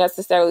I don't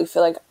necessarily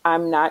feel like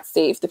I'm not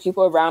safe, the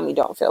people around me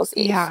don't feel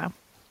safe. Yeah.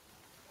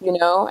 You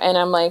know? And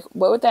I'm like,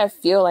 what would that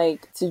feel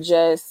like to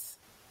just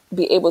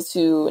be able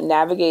to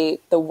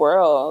navigate the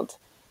world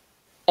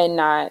and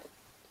not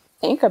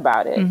think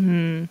about it?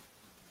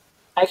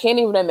 I can't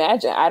even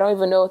imagine. I don't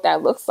even know what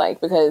that looks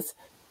like, because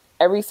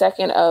every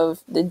second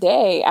of the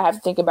day I have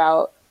to think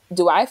about,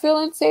 do I feel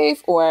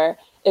unsafe, or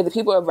if the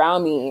people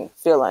around me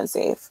feel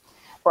unsafe?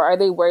 Or are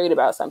they worried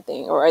about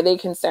something? Or are they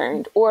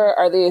concerned? Or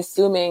are they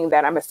assuming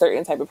that I'm a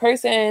certain type of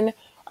person?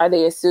 Are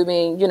they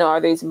assuming, you know,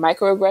 are these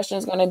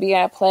microaggressions going to be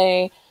at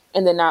play?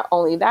 And then not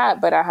only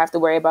that, but I have to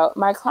worry about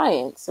my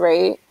clients,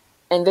 right?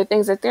 And the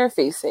things that they're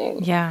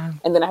facing. Yeah.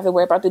 And then I have to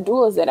worry about the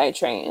doulas that I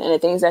train and the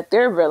things that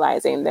they're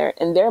realizing,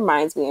 and their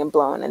minds being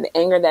blown, and the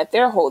anger that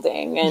they're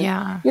holding.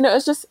 And, you know,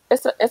 it's just,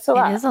 it's a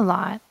lot. It is a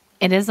lot.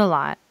 It is a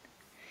lot.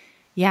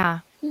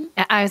 Yeah.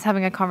 I was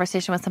having a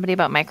conversation with somebody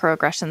about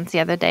microaggressions the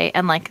other day,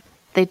 and like,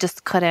 they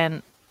just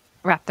couldn't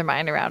wrap their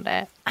mind around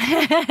it.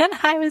 And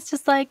I was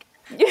just like,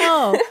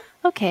 oh,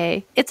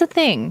 okay, it's a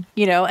thing,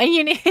 you know, and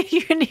you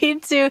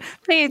need to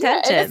pay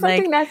attention. And it's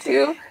something that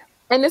you,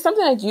 and it's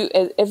something that you,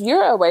 if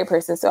you're a white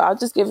person, so I'll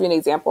just give you an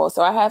example.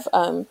 So I have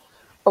a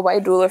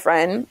white doula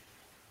friend,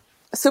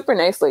 super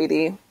nice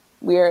lady.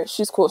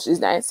 She's cool,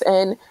 she's nice.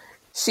 And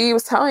she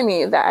was telling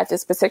me that at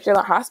this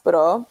particular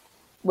hospital,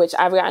 which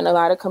I've gotten a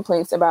lot of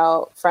complaints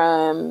about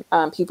from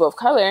people of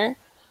color,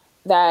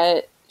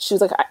 that she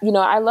was like, you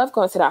know, I love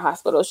going to that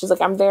hospital. She's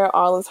like, I'm there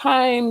all the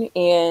time,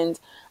 and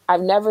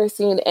I've never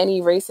seen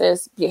any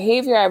racist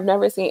behavior. I've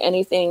never seen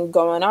anything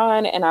going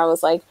on. And I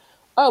was like,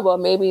 oh, well,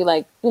 maybe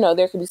like, you know,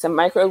 there could be some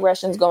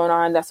microaggressions going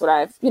on. That's what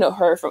I've, you know,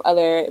 heard from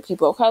other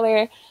people of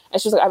color.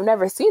 And she's like, I've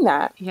never seen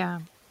that. Yeah.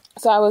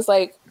 So I was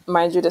like,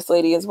 mind you, this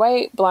lady is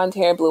white, blonde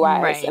hair, blue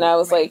eyes. Right, and I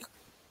was like,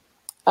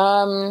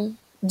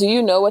 do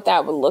you know what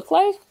that would look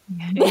like?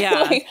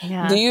 Yeah. Like,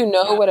 do you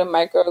know what a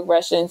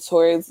microaggression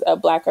towards a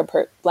black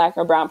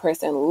or brown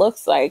person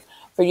looks like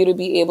for you to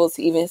be able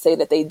to even say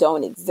that they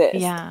don't exist?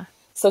 Yeah.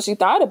 So she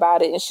thought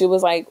about it, and she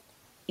was like,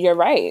 you're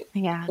right.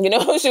 Yeah. You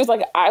know, she was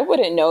like, I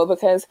wouldn't know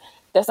because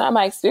that's not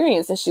my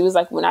experience. And she was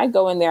like, when I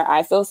go in there,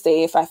 I feel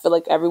safe. I feel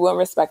like everyone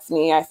respects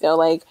me. I feel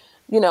like,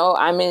 you know,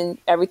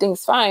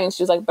 everything's fine.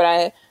 She was like,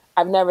 but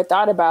I've never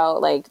thought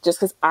about, like, just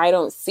because I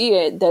don't see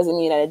it doesn't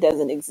mean that it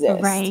doesn't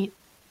exist. Right.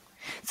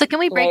 So can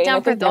we break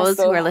down for those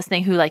who are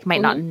listening who like might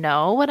not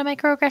know what a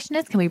microaggression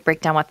is? Can we break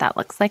down what that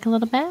looks like a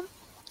little bit?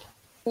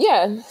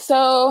 Yeah.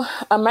 So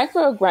a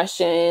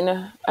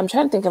microaggression, I'm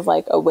trying to think of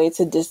like a way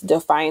to just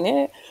define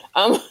it.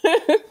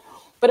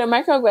 But a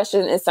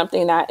microaggression is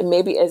something that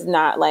maybe is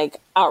not like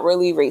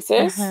outwardly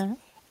racist.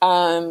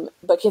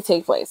 but can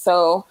take place.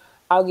 So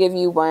I'll give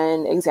you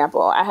one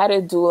example. I had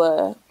a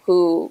doula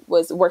who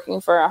was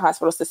working for a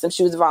hospital system.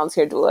 She was a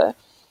volunteer doula,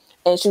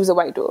 and she was a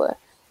white doula.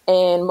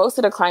 And most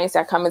of the clients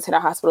that come into the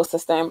hospital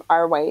system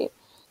are white.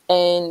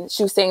 And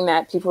she was saying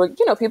that people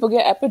get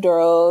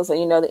epidurals,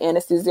 and, the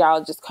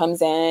anesthesiologist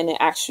comes in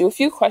and asks you a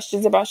few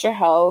questions about your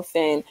health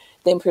and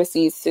then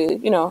proceeds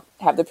to,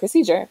 have the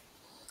procedure.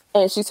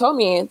 And she told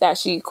me that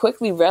she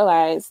quickly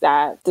realized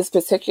that this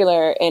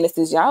particular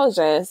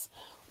anesthesiologist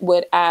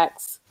would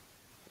ask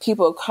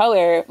people of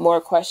color more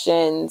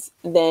questions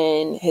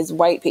than his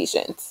white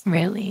patients.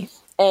 Really?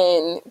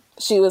 And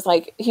she was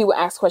like, he would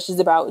ask questions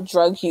about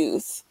drug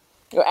use,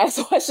 or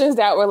ask questions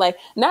that were like,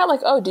 not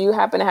like, oh, do you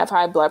happen to have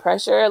high blood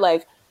pressure?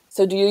 Like,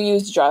 so do you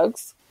use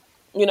drugs?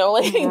 Do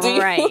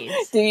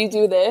you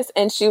do this?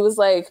 And she was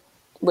like,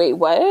 wait,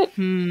 what?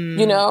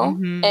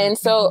 And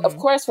so, of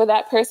course, for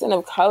that person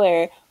of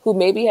color who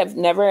maybe have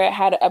never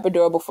had an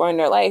epidural before in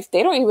their life,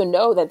 they don't even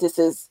know that this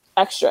is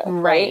extra,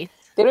 right?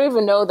 They don't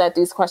even know that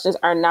these questions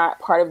are not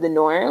part of the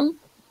norm.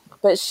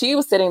 But she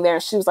was sitting there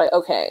and she was like,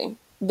 okay,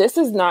 this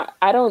is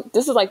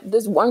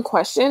this one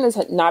question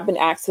has not been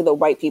asked to the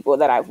white people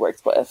that I've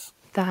worked with.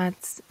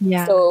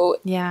 So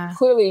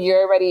clearly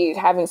you're already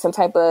having some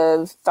type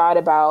of thought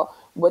about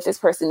what this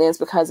person is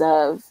because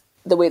of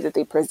the way that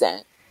they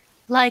present.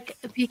 Like,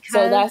 because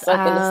so that's like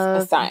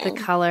a sign. The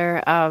color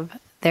of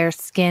their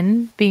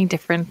skin being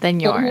different than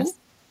yours.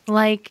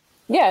 Like,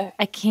 yeah,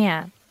 I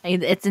can't.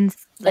 It's in,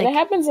 and it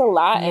happens a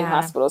lot in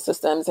hospital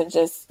systems and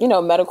just,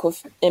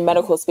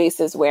 medical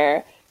spaces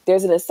where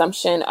there's an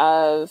assumption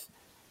of,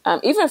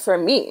 even for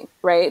me,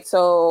 right?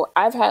 So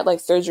I've had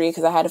surgery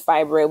because I had a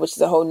fibroid, which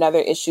is a whole nother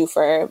issue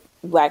for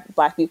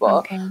black people.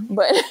 Okay.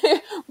 But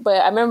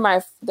I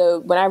remember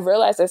when I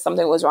realized that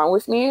something was wrong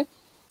with me,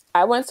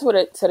 I went to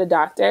the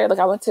doctor.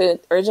 I went to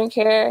urgent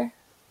care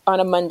on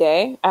a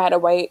Monday. I had a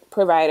white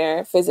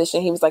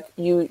physician. He was like,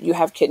 you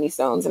have kidney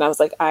stones. And I was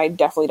like, I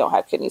definitely don't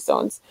have kidney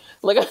stones.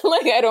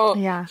 I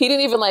don't, he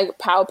didn't even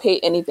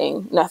palpate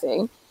anything,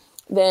 nothing.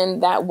 Then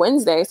that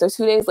Wednesday, so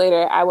 2 days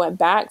later, I went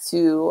back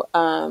to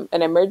an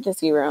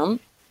emergency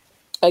room.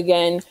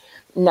 Again,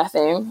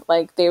 nothing.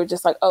 They were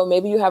just like, oh,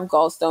 maybe you have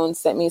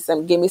gallstones.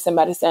 Give me some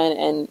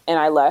medicine. And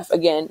I left.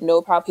 Again,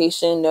 no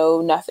palpation,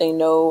 no nothing,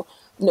 no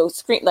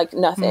screen,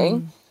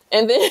 nothing.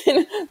 And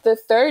then the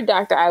third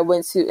doctor I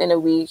went to in a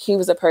week, he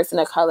was a person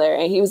of color.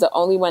 And he was the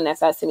only one that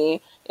said to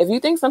me, if you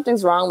think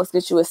something's wrong, let's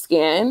get you a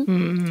scan.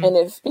 And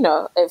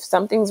if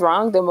something's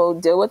wrong, then we'll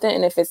deal with it.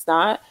 And if it's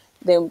not,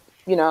 then,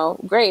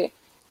 great.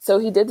 So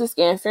he did the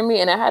scan for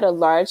me, and I had a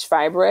large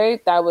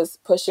fibroid that was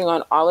pushing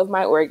on all of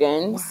my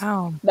organs.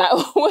 Wow. That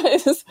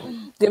was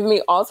giving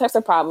me all types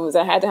of problems.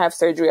 I had to have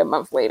surgery a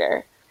month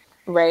later.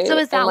 Right. So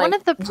is that one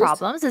of the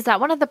problems? Is that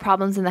one of the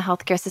problems in the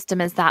healthcare system,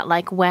 is that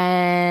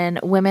when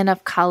women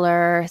of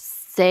color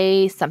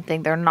say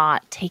something, they're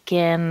not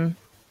taken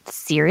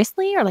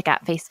seriously or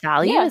at face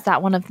value? Yeah. Is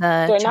that one of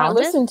the They're challenges? Not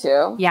listened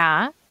to.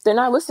 Yeah. They're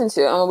not listened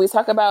to. And when we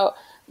talk about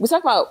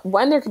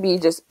when there could be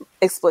just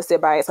explicit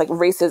bias,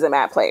 racism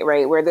at play,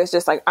 right? Where there's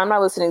just I'm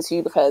not listening to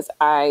you because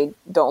I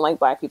don't like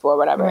Black people or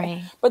whatever.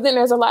 Right. But then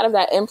there's a lot of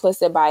that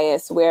implicit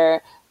bias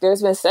where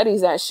there's been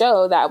studies that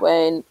show that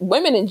when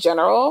women in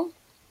general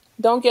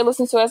don't get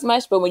listened to as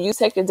much, but when you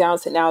take it down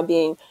to now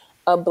being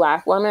a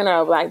Black woman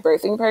or a Black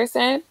birthing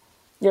person,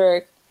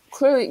 you're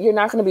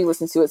not going to be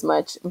listened to as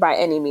much by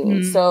any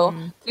means. So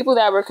people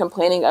that were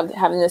complaining of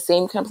having the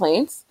same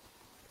complaints,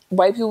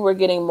 white people were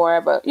getting more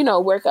of a,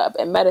 workup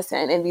and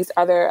medicine and these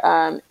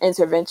other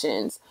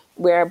interventions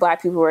where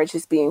Black people were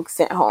just being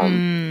sent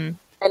home.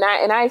 And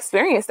I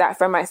experienced that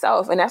for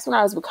myself. And that's when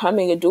I was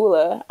becoming a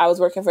doula. I was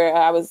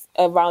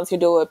a volunteer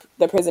doula at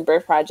the Prison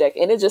Birth Project.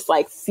 And it just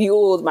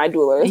fueled my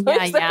doula.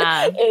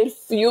 It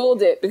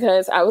fueled it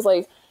because I was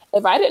like,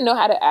 if I didn't know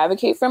how to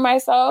advocate for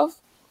myself,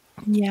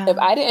 if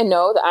I didn't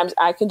know that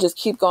I could just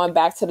keep going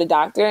back to the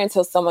doctor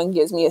until someone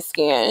gives me a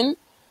scan,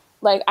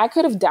 I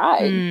could have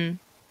died.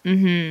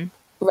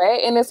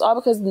 Right. And it's all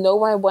because no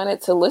one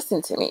wanted to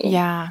listen to me.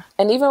 Yeah.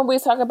 And even when we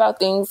talk about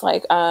things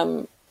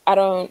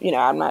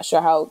I'm not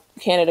sure how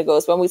Canada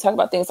goes, but when we talk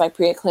about things like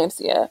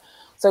preeclampsia.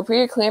 So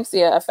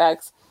preeclampsia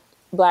affects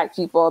Black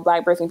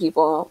birthing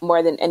people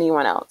more than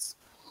anyone else.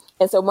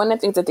 And so one of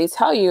the things that they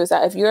tell you is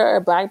that if you're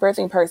a Black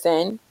birthing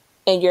person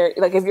and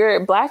if you're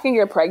Black and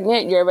you're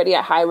pregnant, you're already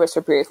at high risk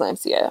for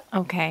preeclampsia.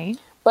 Okay.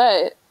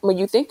 But when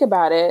you think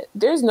about it,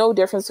 there's no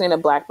difference between a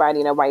Black body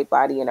and a white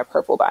body and a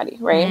purple body,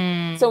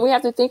 right? So we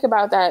have to think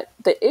about that.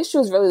 The issue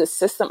is really the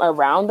system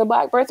around the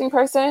Black birthing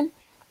person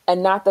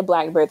and not the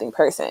Black birthing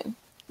person.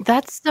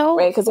 That's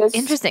so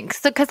interesting.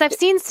 Because I've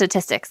seen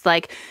statistics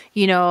Black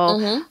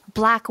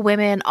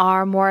women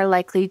are more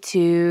likely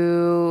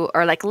to,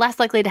 or less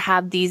likely to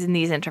have these and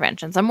these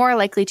interventions. I'm more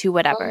likely to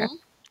whatever.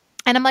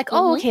 And I'm like,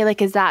 oh, okay,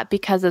 is that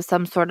because of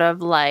some sort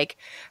of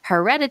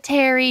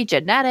hereditary,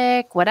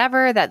 genetic,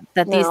 whatever, that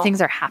these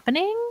things are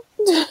happening?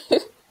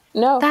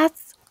 No.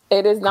 That's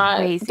it is not.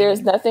 Crazy.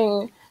 There's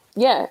nothing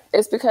Yeah,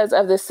 it's because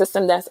of the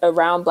system that's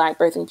around Black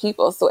birthing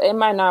people. So in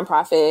my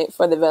nonprofit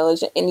for the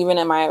village, and even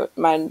in my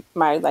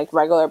like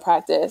regular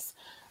practice,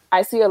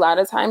 I see a lot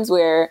of times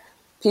where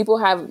people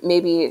have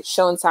maybe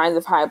shown signs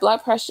of high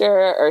blood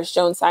pressure or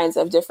shown signs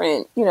of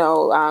different,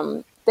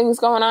 things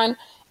going on,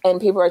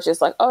 and people are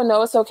just like, "Oh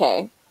no, it's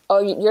okay. Oh,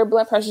 your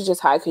blood pressure is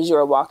just high because you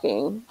were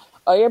walking.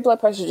 Oh, your blood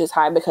pressure is just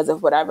high because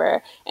of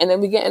whatever." And then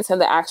we get into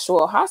the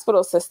actual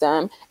hospital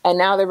system, and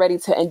now they're ready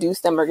to induce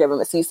them or give them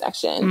a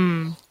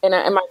C-section.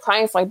 And my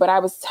client's like, "But I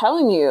was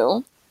telling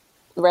you,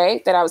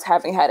 right, that I was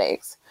having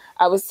headaches.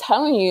 I was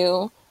telling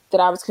you that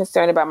I was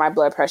concerned about my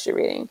blood pressure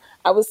reading.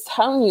 I was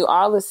telling you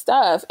all this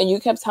stuff, and you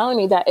kept telling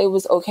me that it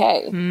was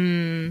okay.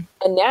 And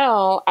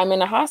now I'm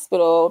in a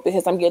hospital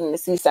because I'm getting a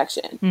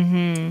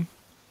C-section."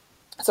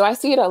 So I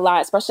see it a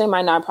lot, especially in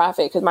my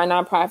nonprofit, because my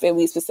nonprofit,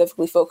 we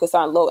specifically focus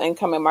on low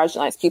income and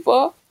marginalized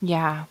people.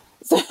 Yeah.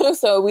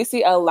 So we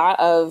see a lot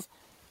of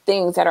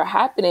things that are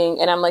happening.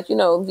 And I'm like,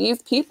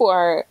 these people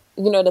are,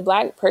 the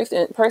Black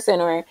person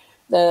or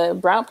the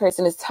brown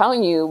person is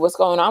telling you what's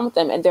going on with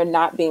them, and they're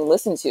not being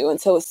listened to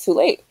until it's too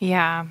late.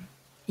 Yeah.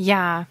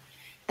 Yeah.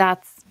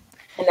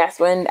 And that's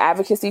when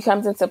advocacy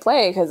comes into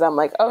play, because I'm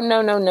like, oh,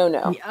 no.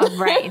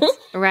 Right.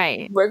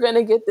 Right. We're going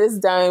to get this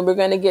done. We're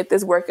going to get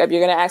this workup. You're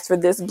going to ask for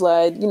this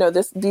blood,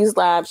 these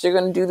labs. You're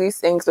going to do these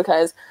things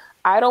because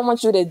I don't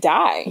want you to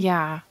die.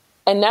 Yeah.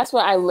 And that's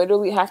what I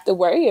literally have to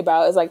worry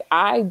about is like,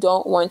 I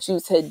don't want you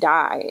to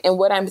die. And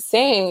what I'm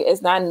saying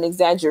is not an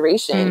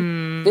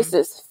exaggeration. This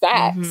is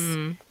facts.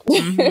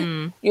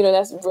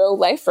 That's real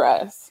life for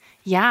us.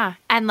 Yeah.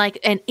 And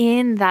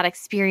in that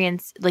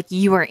experience, like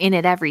you are in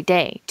it every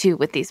day too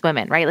with these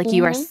women, right? Like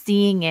you are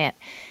seeing it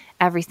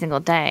every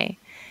single day.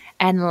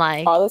 And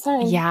like all the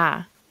time.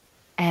 Yeah.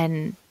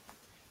 And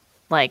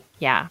like,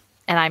 yeah.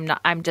 And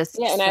I'm just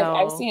and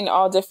I've seen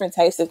all different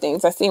types of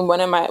things. I've seen one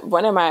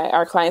of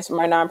our clients from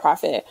our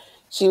nonprofit,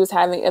 she was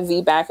having a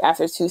VBAC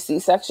after 2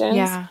 C-sections.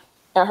 Yeah.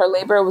 And her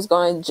labor was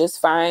going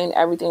just fine.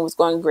 Everything was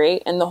going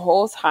great. And the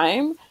whole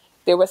time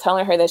they were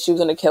telling her that she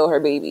was going to kill her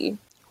baby.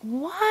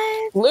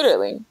 What?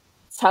 Literally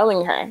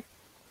telling her,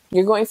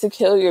 you're going to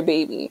kill your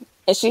baby.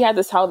 And she had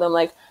to tell them,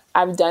 like,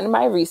 I've done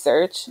my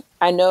research.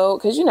 I know,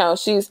 because, she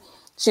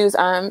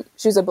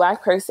was a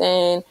Black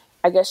person.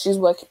 I guess she's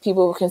what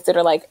people would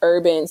consider like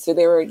urban. So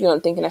they were,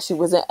 thinking that she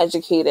wasn't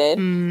educated.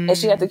 And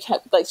she had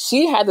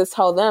to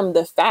tell them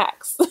the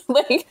facts.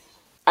 Like,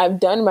 I've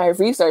done my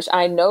research.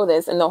 I know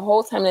this. And the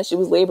whole time that she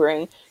was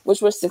laboring,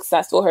 which was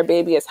successful, her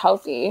baby is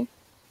healthy,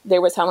 they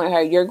were telling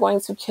her, you're going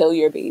to kill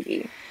your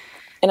baby.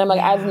 And I'm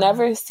like, I've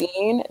never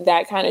seen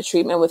that kind of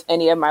treatment with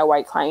any of my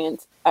white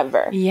clients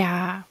ever.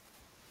 Yeah.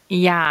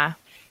 Yeah.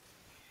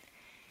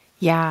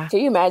 Yeah. Can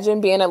you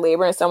imagine being in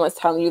labor and someone's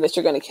telling you that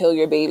you're going to kill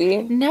your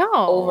baby? No.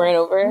 Over and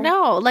over?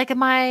 No. Like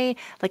I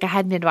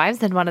had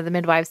midwives, and one of the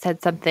midwives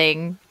said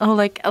something,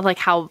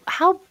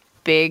 how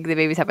big the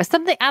baby's head was.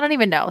 Something, I don't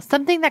even know.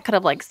 Something that could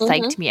have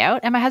psyched me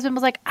out. And my husband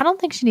was like, I don't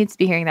think she needs to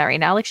be hearing that right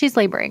now. Like, she's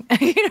laboring.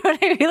 You know what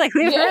I mean? Like,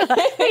 leave her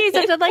alone. He's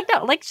just like,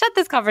 no, like, shut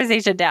this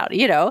conversation down,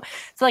 So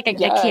like, I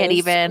can't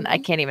even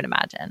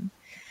imagine.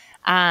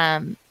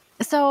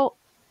 So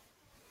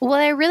what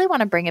I really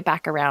want to bring it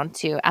back around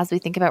to as we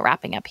think about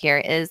wrapping up here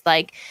is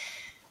like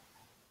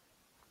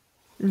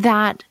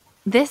that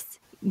this,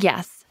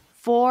 yes,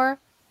 for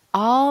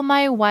all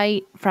my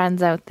white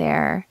friends out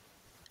there,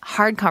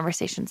 hard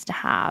conversations to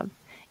have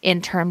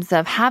in terms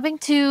of having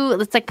to,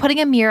 it's like putting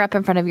a mirror up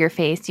in front of your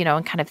face,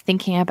 and kind of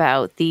thinking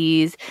about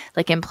these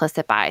like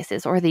implicit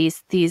biases or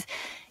these,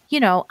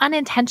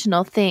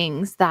 unintentional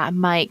things that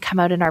might come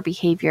out in our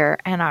behavior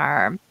and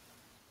our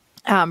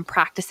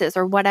practices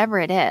or whatever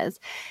it is.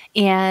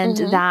 And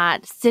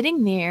that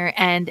sitting there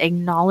and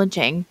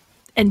acknowledging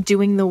and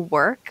doing the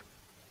work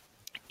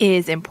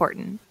is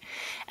important.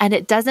 And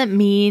it doesn't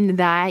mean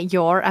that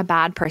you're a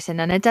bad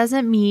person, and it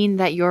doesn't mean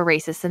that you're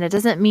racist, and it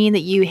doesn't mean that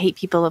you hate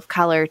people of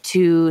color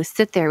to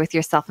sit there with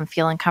yourself and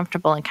feel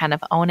uncomfortable and kind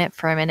of own it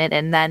for a minute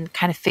and then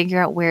kind of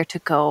figure out where to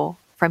go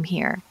from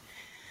here,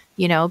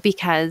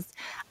 because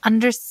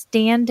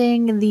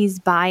understanding these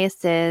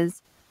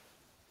biases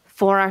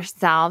for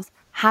ourselves,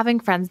 having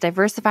friends,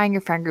 diversifying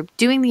your friend group,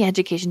 doing the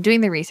education, doing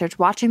the research,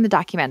 watching the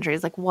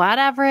documentaries, like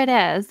whatever it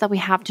is that we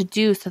have to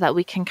do so that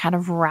we can kind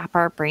of wrap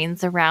our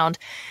brains around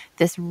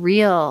this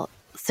real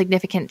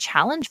significant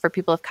challenge for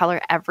people of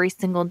color every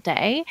single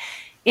day.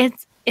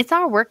 It's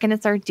our work and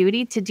it's our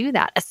duty to do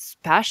that,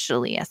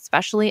 especially as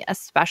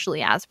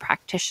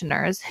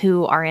practitioners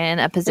who are in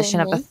a position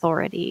of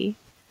authority,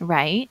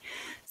 right?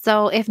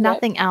 So if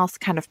nothing else,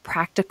 kind of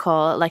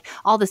practical, like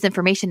all this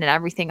information and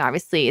everything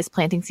obviously is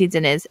planting seeds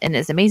and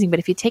is amazing. But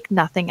if you take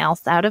nothing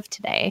else out of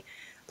today,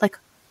 like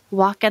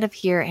walk out of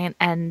here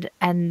and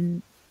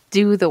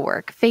do the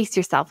work, face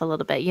yourself a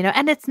little bit,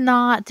 and it's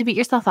not to beat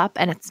yourself up,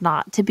 and it's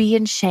not to be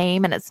in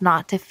shame, and it's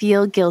not to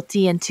feel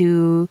guilty and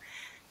to,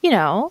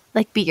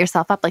 like beat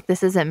yourself up. Like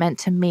this isn't meant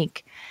to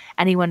make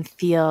anyone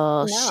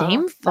feel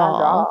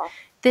shameful.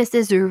 This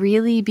is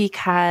really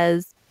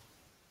because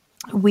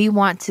we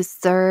want to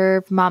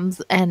serve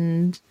moms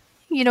and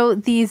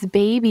these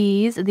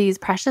babies, these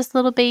precious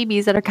little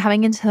babies that are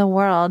coming into the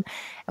world,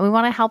 and we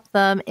want to help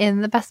them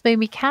in the best way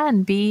we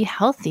can be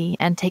healthy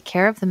and take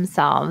care of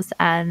themselves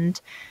and,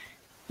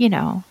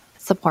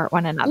 support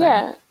one another.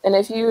 Yeah. And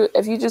if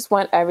you just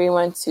want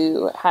everyone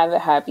to have a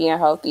happy and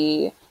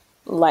healthy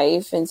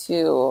life and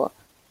to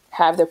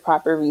have the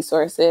proper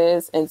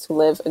resources and to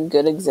live a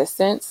good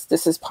existence,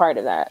 this is part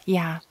of that.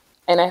 Yeah.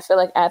 And I feel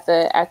like at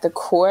the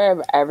core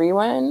of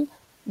everyone,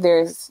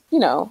 there's,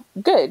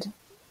 good.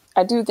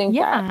 I do think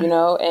that,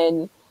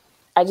 and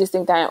I just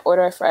think that in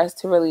order for us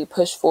to really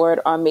push forward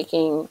on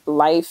making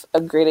life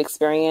a great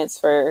experience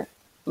for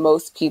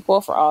most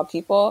people, for all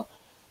people,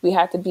 we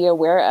have to be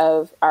aware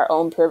of our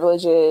own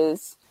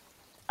privileges,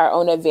 our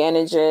own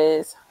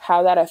advantages,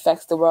 how that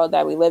affects the world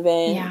that we live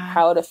in,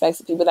 how it affects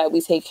the people that we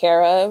take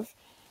care of,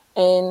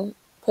 and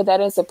put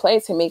that into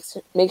place to make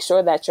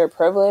sure that your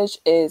privilege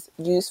is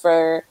used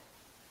for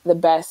the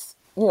best,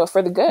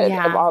 for the good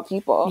of all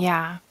people.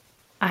 Yeah,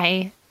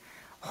 I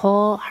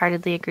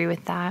wholeheartedly agree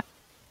with that.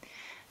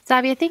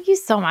 Sabia, thank you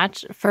so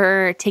much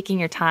for taking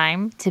your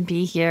time to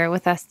be here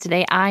with us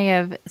today. I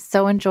have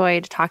so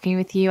enjoyed talking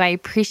with you. I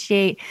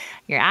appreciate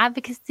your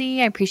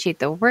advocacy. I appreciate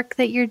the work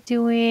that you're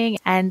doing,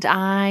 and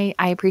I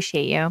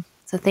appreciate you.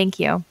 So thank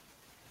you.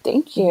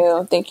 Thank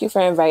you. Thank you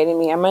for inviting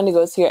me. I'm going to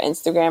go to your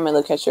Instagram and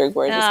look at your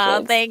gorgeous kids.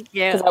 Oh, thank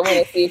you. Because I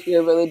want to see if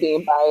you're really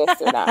being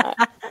biased or not.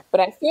 But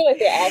I feel like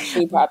they're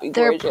actually probably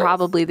gorgeous. They're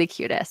probably the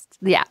cutest.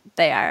 Yeah,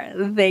 they are.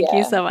 Thank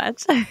you so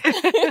much.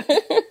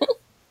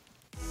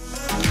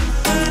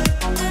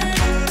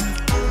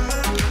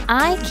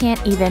 I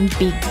can't even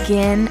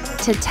begin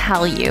to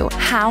tell you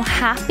how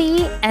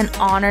happy and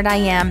honored I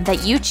am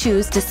that you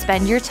choose to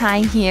spend your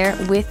time here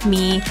with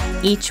me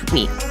each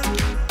week.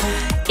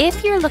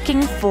 If you're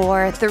looking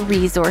for the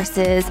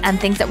resources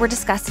and things that were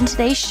discussed in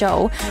today's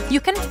show,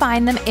 you can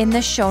find them in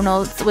the show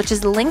notes, which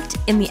is linked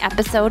in the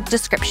episode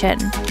description.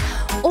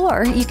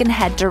 Or you can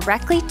head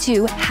directly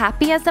to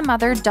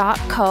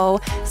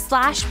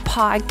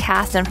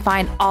happyasamother.co/podcast and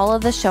find all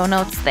of the show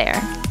notes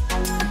there.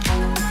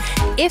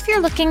 If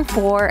you're looking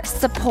for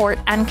support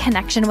and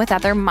connection with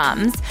other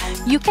moms,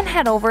 you can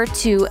head over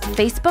to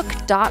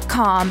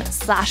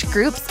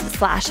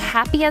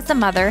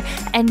facebook.com/groups/happyasamother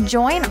and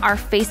join our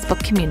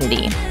Facebook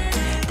community.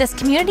 This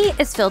community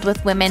is filled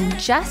with women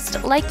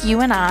just like you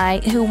and I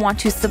who want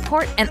to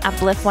support and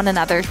uplift one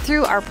another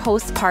through our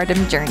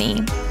postpartum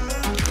journey.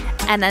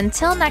 And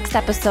until next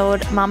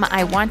episode, Mama,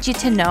 I want you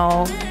to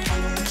know,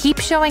 keep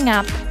showing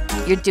up.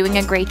 You're doing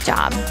a great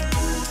job.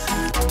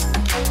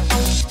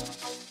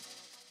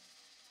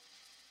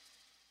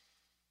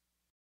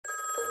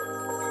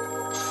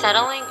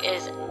 Settling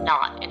is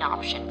not an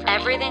option for me.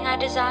 Everything I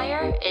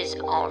desire is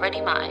already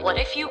mine. What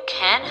if you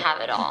can have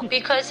it all?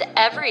 Because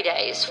every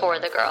day is for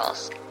the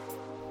girls.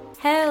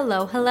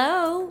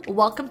 Hello.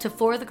 Welcome to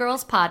For the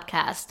Girls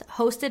podcast,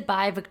 hosted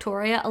by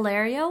Victoria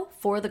Alario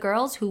for the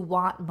girls who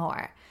want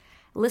more.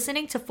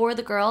 Listening to For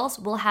the Girls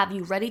will have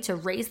you ready to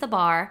raise the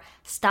bar,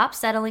 stop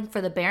settling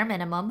for the bare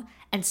minimum,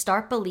 and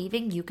start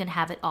believing you can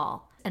have it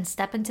all, and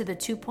step into the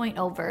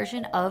 2.0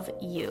 version of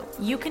you.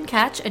 You can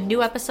catch a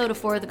new episode of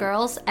For the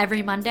Girls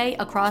every Monday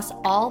across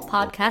all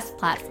podcast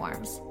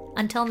platforms.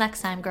 Until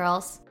next time,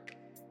 girls.